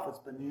lot of prophets,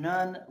 but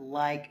none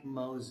like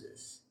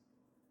Moses.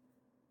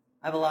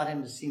 I've allowed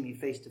him to see me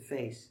face to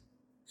face,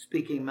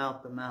 speaking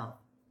mouth to mouth.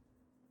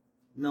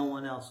 No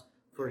one else,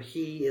 for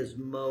he is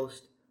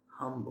most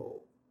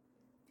humble.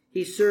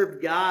 He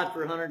served God for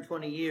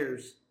 120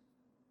 years.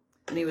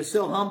 And he was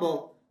so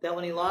humble that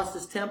when he lost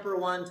his temper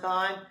one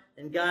time,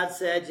 and God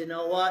said, you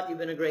know what? You've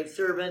been a great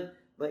servant,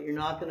 but you're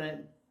not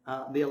going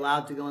to be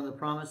allowed to go in the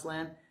promised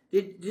land.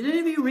 Did any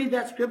of you read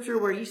that scripture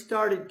where he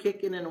started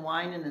kicking and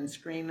whining and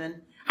screaming,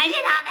 I did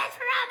all this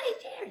for all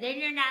these years,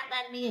 and you're not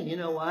letting me in? You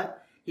know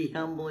what? He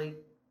humbly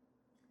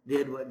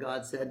did what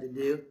God said to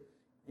do,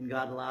 and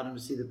God allowed him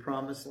to see the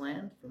promised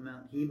land from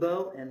Mount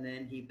Nebo, and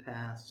then he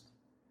passed.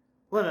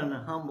 What an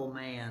humble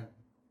man.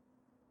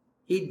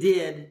 He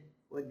did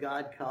what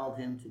God called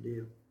him to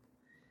do.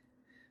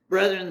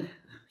 Brethren,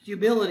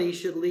 humility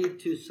should lead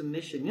to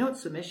submission. You know what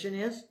submission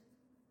is?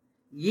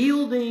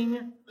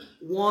 Yielding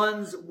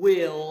one's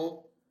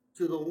will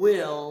to the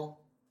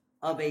will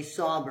of a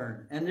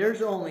sovereign. And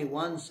there's only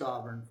one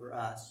sovereign for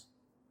us.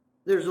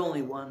 There's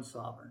only one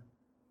sovereign.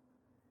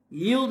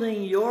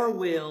 Yielding your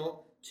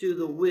will to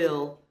the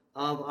will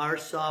of our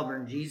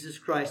sovereign, Jesus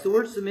Christ. The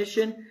word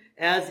submission,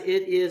 as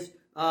it is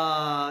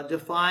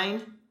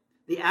defined,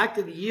 the act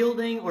of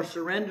yielding or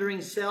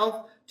surrendering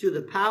self to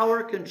the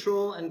power,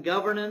 control, and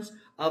governance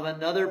of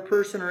another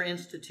person or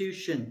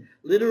institution.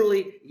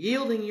 Literally,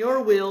 yielding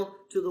your will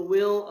to the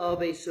will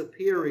of a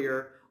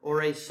superior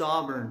or a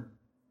sovereign.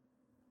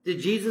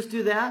 Did Jesus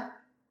do that?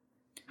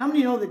 How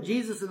many know that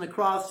Jesus on the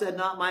cross said,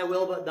 not my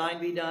will, but thine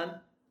be done?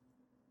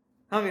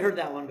 How many heard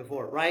that one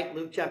before, right?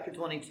 Luke chapter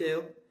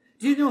 22.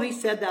 Do you know he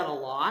said that a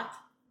lot?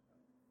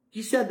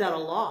 He said that a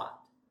lot.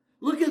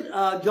 Look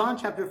at John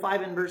chapter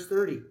 5 and verse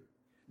 30.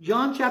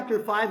 John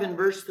chapter 5 and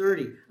verse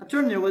 30. Now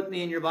turn there with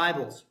me in your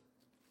Bibles.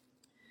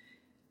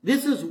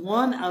 This is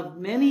one of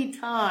many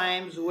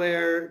times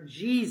where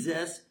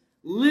Jesus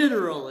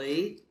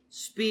literally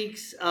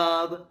speaks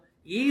of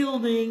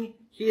yielding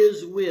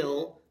his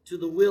will to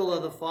the will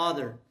of the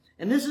Father.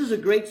 And this is a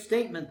great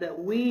statement that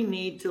we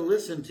need to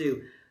listen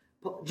to.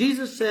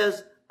 Jesus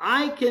says,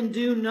 I can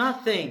do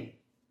nothing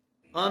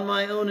on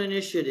my own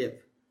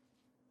initiative.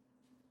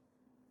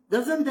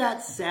 Doesn't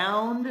that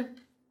sound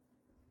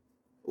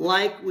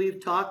like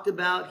we've talked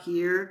about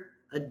here?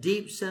 A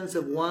deep sense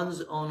of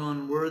one's own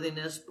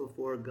unworthiness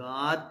before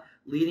God,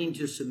 leading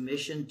to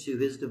submission to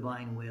his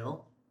divine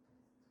will.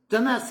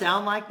 Doesn't that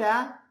sound like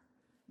that?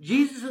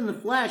 Jesus in the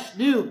flesh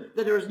knew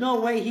that there was no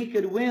way he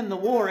could win the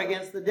war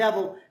against the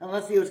devil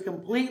unless he was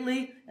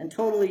completely and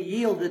totally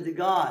yielded to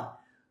God.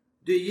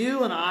 Do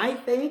you and I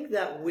think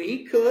that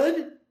we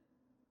could?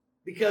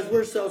 Because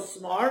we're so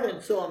smart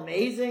and so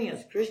amazing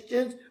as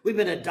Christians. We've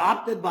been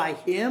adopted by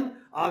him.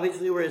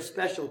 Obviously, we're his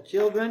special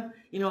children.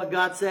 You know what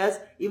God says?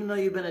 Even though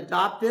you've been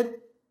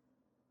adopted,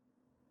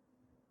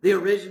 the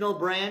original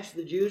branch,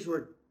 the Jews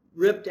were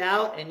ripped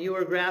out and you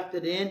were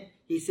grafted in.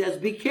 He says,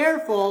 be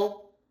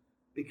careful,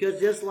 because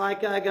just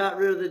like I got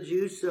rid of the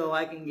Jews, so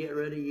I can get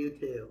rid of you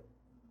too.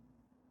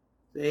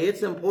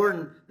 It's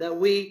important that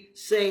we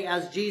say,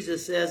 as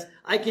Jesus says,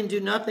 I can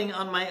do nothing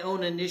on my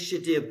own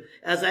initiative.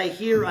 As I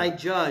hear, I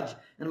judge,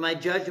 and my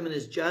judgment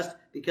is just,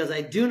 because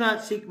I do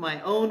not seek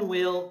my own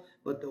will,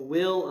 but the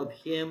will of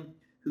him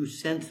who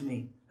sent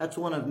me. That's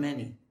one of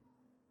many.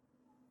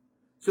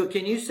 So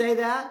can you say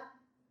that?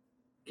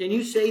 Can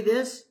you say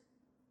this?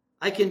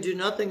 I can do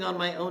nothing on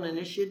my own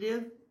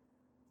initiative?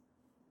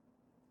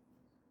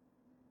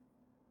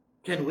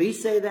 Can we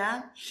say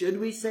that? Should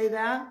we say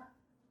that?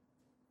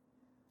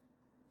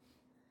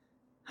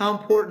 How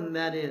important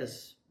that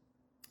is.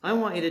 I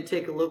want you to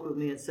take a look with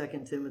me at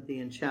 2 Timothy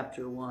in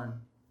chapter 1.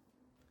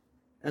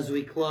 as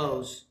we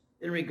close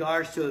in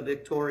regards to a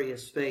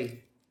victorious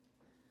faith.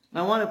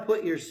 And I want to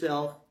put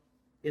yourself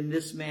in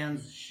this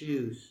man's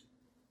shoes.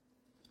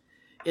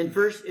 In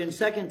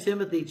 2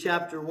 Timothy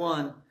chapter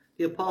 1,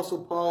 the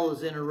Apostle Paul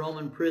is in a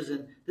Roman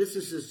prison. This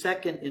is his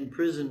second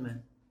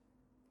imprisonment.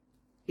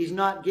 He's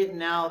not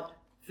getting out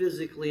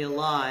physically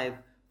alive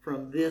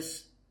from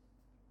this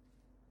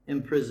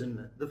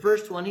imprisonment. The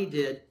first one he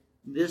did.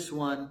 This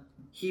one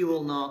he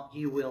will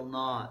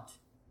not.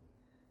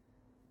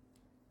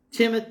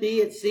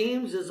 Timothy, it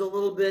seems, is a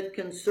little bit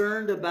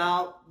concerned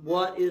about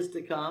what is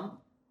to come.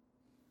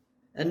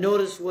 And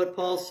notice what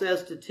Paul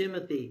says to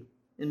Timothy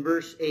in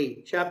verse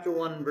 8, chapter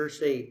 1 and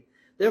verse 8.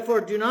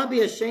 Therefore, do not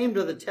be ashamed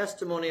of the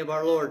testimony of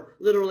our Lord,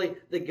 literally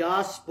the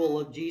gospel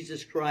of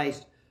Jesus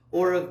Christ,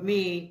 or of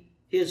me,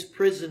 his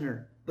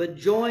prisoner, but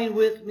join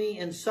with me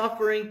in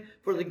suffering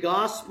for the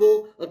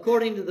gospel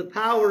according to the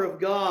power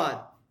of God.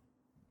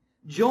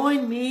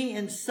 Join me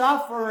in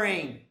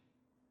suffering.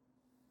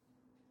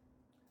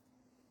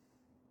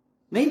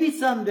 Maybe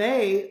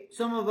someday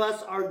some of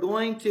us are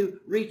going to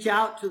reach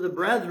out to the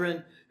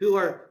brethren who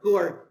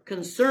are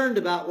concerned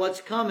about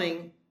what's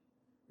coming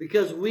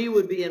because we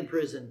would be in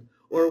prison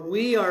or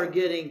we are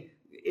getting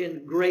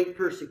in great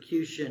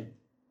persecution.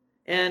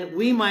 And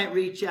we might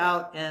reach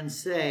out and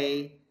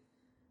say,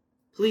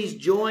 please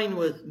join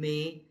with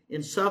me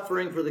in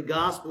suffering for the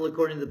gospel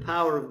according to the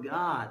power of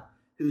God,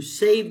 who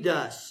saved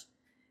us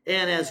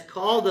and has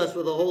called us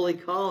with a holy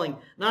calling,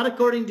 not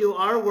according to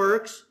our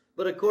works,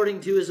 but according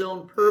to his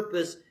own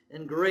purpose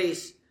and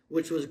grace,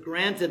 which was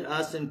granted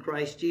us in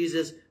Christ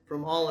Jesus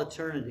from all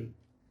eternity.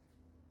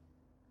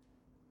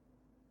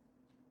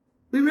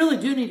 We really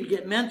do need to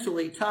get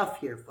mentally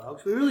tough here,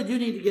 folks. We really do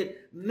need to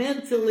get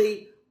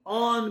mentally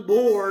on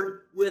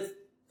board with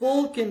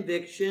full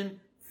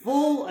conviction,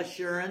 full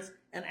assurance,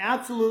 and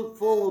absolute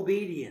full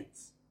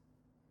obedience.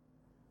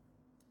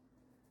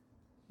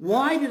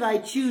 Why did I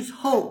choose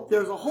hope?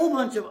 There's a whole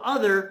bunch of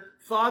other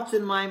thoughts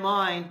in my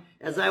mind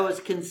as I was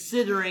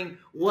considering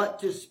what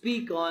to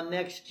speak on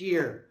next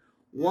year.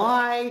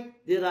 Why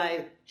did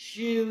I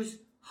choose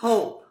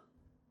hope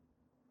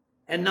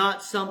and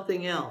not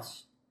something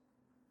else?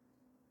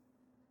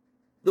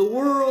 The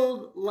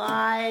world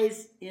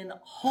lies in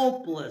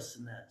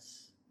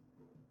hopelessness.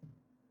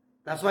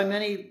 That's why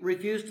many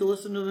refuse to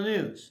listen to the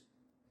news.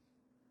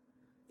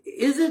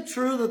 Is it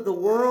true that the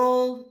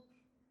world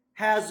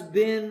has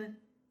been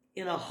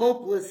in a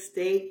hopeless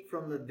state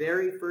from the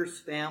very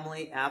first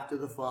family after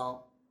the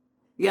fall?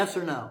 Yes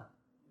or no?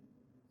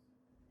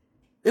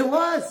 It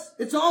was.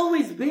 It's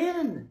always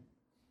been.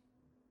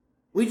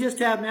 We just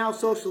have now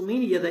social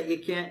media that you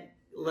can't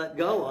let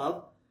go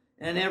of.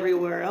 And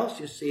everywhere else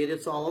you see it,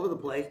 it's all over the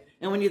place.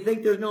 And when you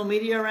think there's no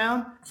media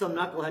around, some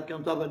knucklehead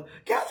comes up and,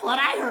 guess what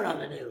I heard on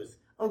the news?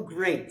 Oh,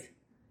 great.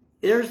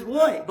 There's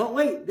what? But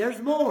wait,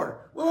 there's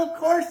more. Well, of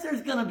course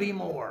there's going to be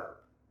more.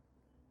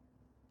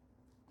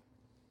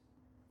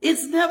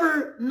 It's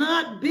never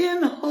not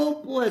been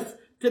hopeless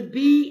to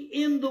be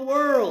in the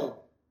world.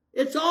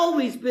 It's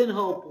always been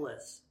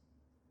hopeless.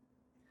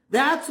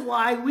 That's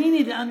why we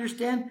need to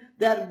understand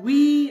that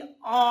we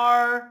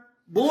are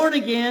born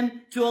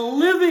again to a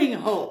living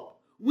hope.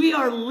 We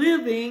are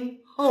living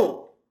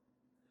hope.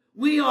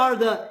 We are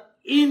the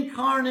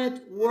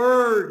incarnate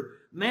Word,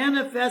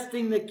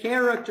 manifesting the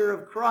character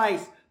of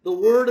Christ. The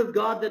Word of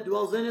God that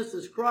dwells in us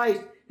is Christ,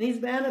 and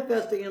He's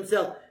manifesting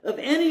Himself. If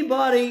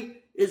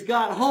anybody has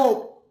got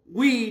hope,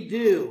 we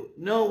do.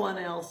 No one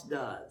else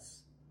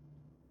does.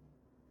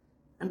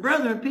 And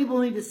brethren, people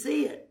need to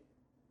see it.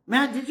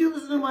 Matt, did you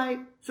listen to my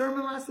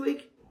sermon last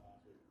week?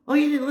 Oh,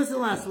 you didn't listen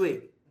last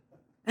week.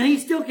 And he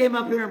still came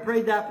up here and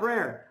prayed that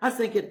prayer. I was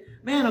thinking,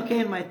 man, okay,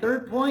 in my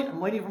third point,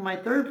 I'm waiting for my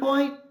third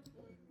point.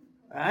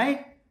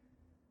 Right?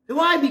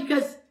 Why?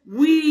 Because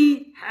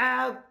we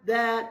have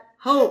that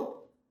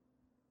hope.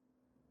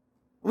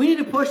 We need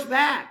to push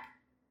back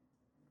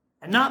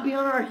and not be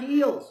on our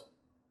heels.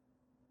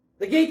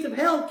 The gates of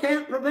hell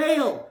can't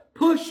prevail.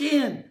 Push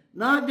in.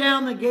 Knock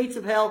down the gates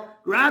of hell.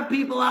 Grab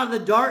people out of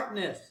the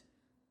darkness.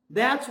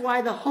 That's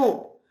why the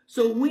hope.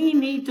 So we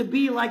need to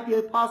be like the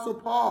Apostle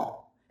Paul.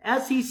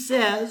 As he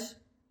says,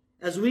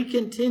 as we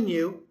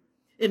continue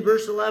in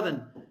verse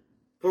 11,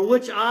 for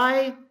which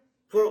I,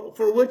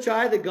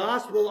 the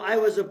gospel, I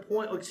was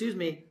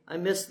appointed, I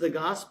missed the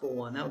gospel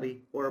one. That would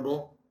be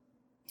horrible.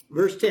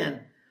 Verse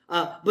 10,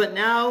 but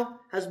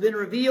now has been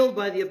revealed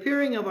by the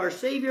appearing of our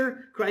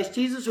Savior, Christ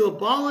Jesus, who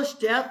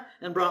abolished death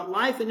and brought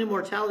life and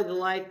immortality to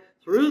light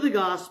through the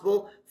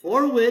gospel,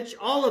 for which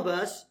all of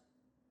us,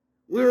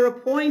 we were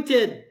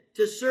appointed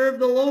to serve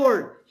the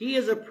Lord. He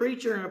is a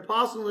preacher, an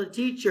apostle, and a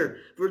teacher.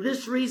 For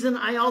this reason,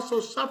 I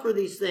also suffer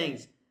these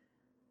things.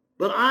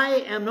 But I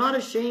am not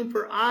ashamed,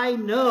 for I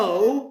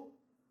know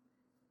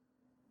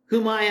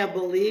whom I have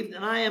believed,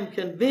 and I am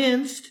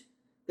convinced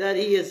that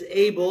he is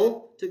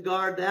able to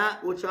guard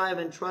that which I have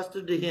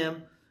entrusted to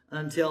him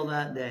until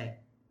that day.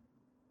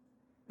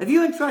 If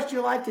you entrust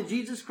your life to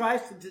Jesus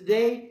Christ, and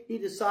today he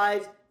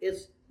decides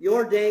it's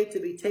your day to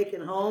be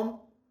taken home,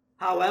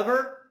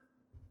 however,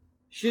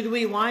 Should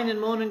we whine and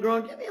moan and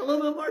groan? Give me a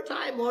little bit more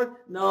time, Lord.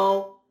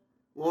 No,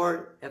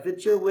 Lord, if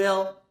it's your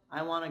will,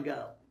 I want to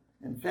go.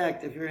 In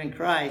fact, if you're in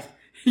Christ,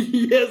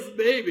 yes,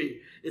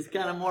 baby. It's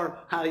kind of more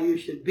how you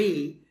should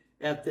be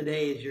if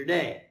today is your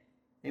day.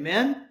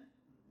 Amen?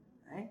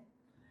 Right?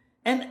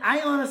 And I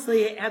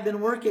honestly have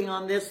been working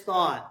on this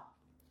thought.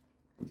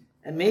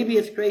 And maybe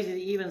it's crazy to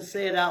even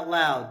say it out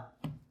loud.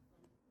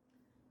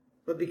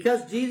 But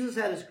because Jesus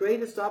had his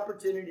greatest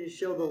opportunity to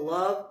show the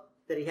love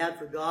that he had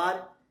for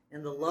God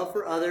and the love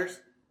for others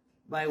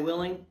by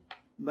willing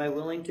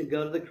to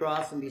go to the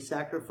cross and be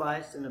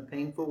sacrificed in a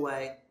painful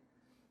way,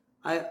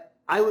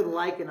 I would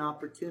like an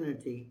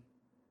opportunity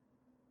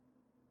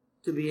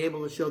to be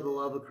able to show the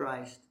love of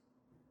Christ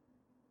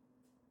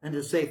and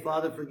to say,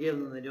 Father, forgive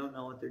them, they don't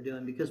know what they're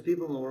doing, because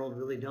people in the world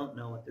really don't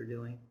know what they're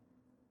doing.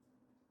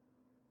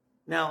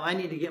 Now, I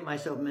need to get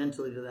myself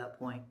mentally to that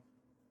point,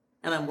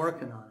 and I'm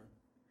working on it.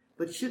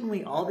 But shouldn't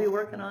we all be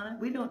working on it?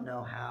 We don't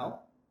know how.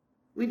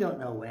 We don't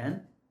know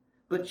when.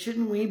 But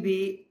shouldn't we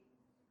be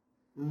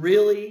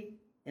really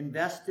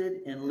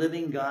invested in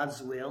living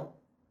God's will?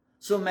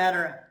 So no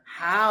matter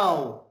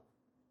how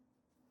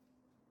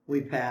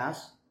we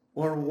pass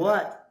or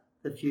what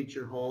the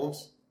future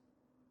holds,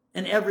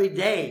 and every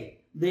day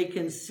they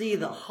can see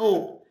the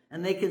hope,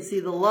 and they can see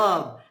the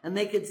love, and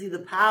they can see the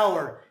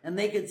power, and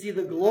they can see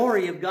the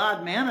glory of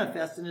God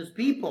manifest in his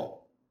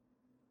people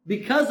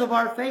because of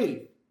our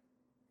faith,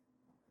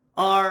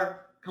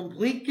 our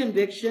complete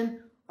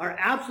conviction, our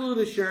absolute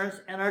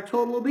assurance, and our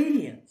total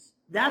obedience.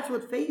 That's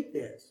what faith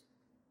is.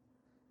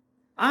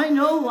 I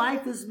know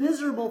life is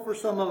miserable for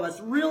some of us,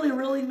 really,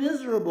 really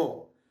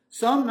miserable.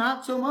 Some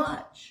not so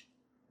much.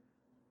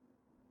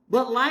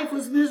 But life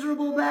was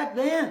miserable back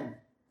then.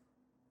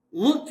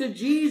 Look to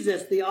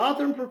Jesus, the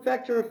author and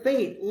perfecter of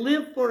faith.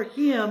 Live for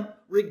him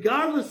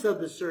regardless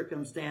of the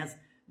circumstance,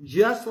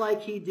 just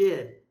like he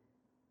did.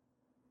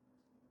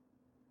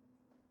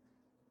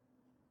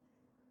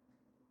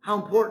 How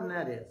important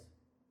that is.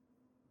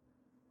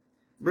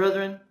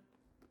 Brethren,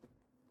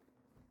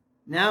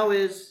 now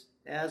is,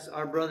 as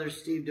our brother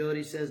Steve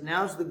Doty says,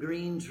 now's the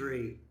green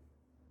tree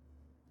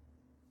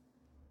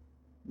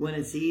when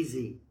it's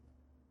easy.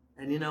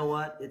 And you know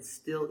what? It's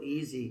still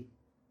easy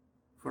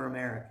for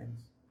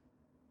Americans.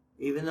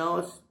 Even though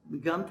it's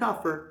become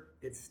tougher,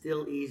 it's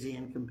still easy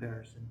in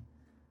comparison.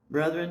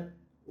 Brethren,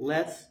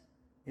 let's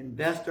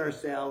invest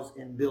ourselves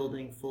in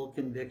building full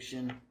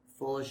conviction,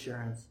 full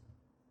assurance,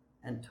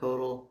 and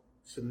total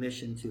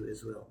submission to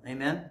his will.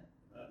 Amen?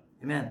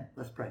 Amen.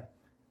 Let's pray.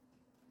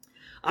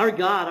 Our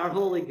God, our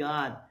holy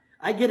God,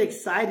 I get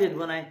excited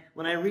when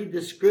I read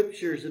the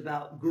scriptures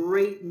about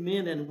great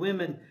men and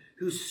women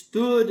who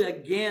stood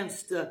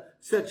against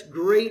such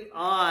great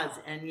odds,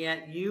 and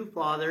yet you,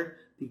 Father,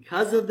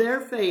 because of their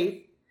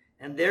faith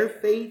and their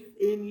faith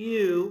in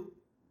you,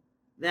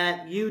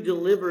 that you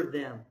delivered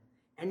them.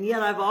 And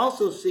yet I've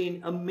also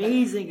seen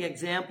amazing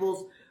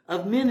examples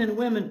of men and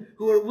women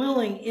who are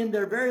willing in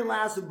their very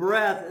last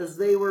breath, as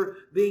they were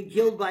being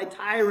killed by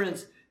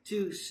tyrants,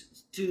 to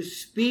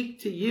speak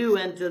to you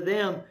and to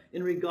them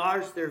in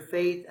regards to their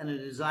faith and a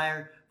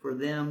desire for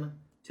them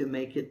to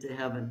make it to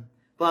heaven.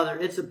 Father,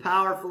 it's a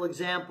powerful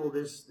example,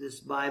 this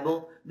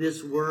Bible,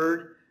 this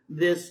word,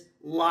 this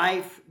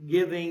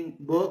life-giving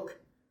book.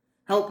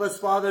 Help us,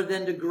 Father,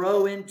 then to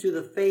grow into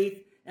the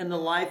faith and the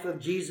life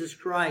of Jesus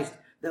Christ,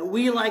 that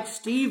we, like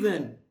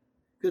Stephen,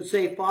 could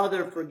say,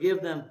 Father,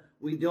 forgive them.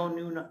 We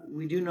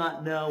do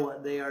not know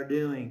what they are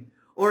doing.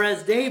 Or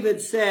as David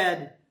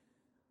said,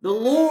 the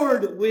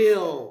Lord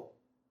will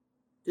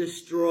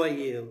destroy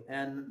you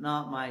and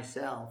not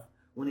myself,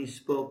 when he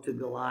spoke to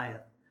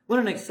Goliath. What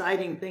an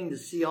exciting thing to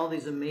see all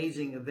these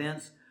amazing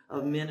events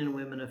of men and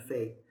women of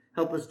faith.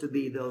 Help us to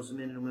be those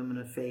men and women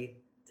of faith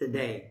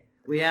today.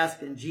 We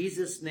ask in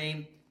Jesus'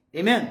 name,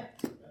 amen.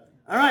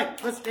 All right,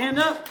 let's stand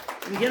up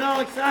and get all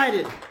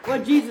excited. What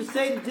did Jesus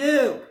say to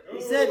do?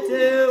 He said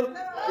to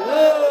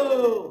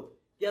go.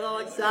 Get all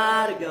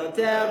excited. Go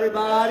tell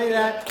everybody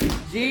that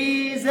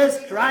Jesus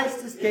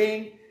Christ is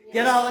King.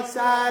 Get all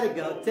excited.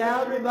 Go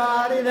tell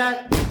everybody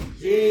that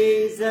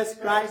Jesus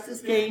Christ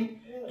is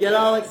King. Get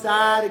all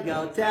excited.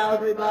 Go tell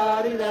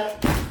everybody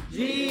that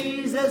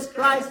Jesus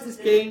Christ is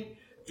King.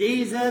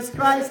 Jesus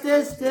Christ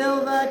is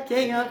still the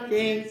King of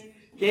Kings.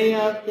 King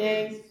of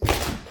Kings.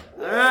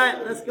 All right,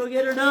 let's go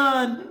get her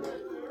done.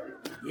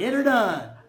 Get her done.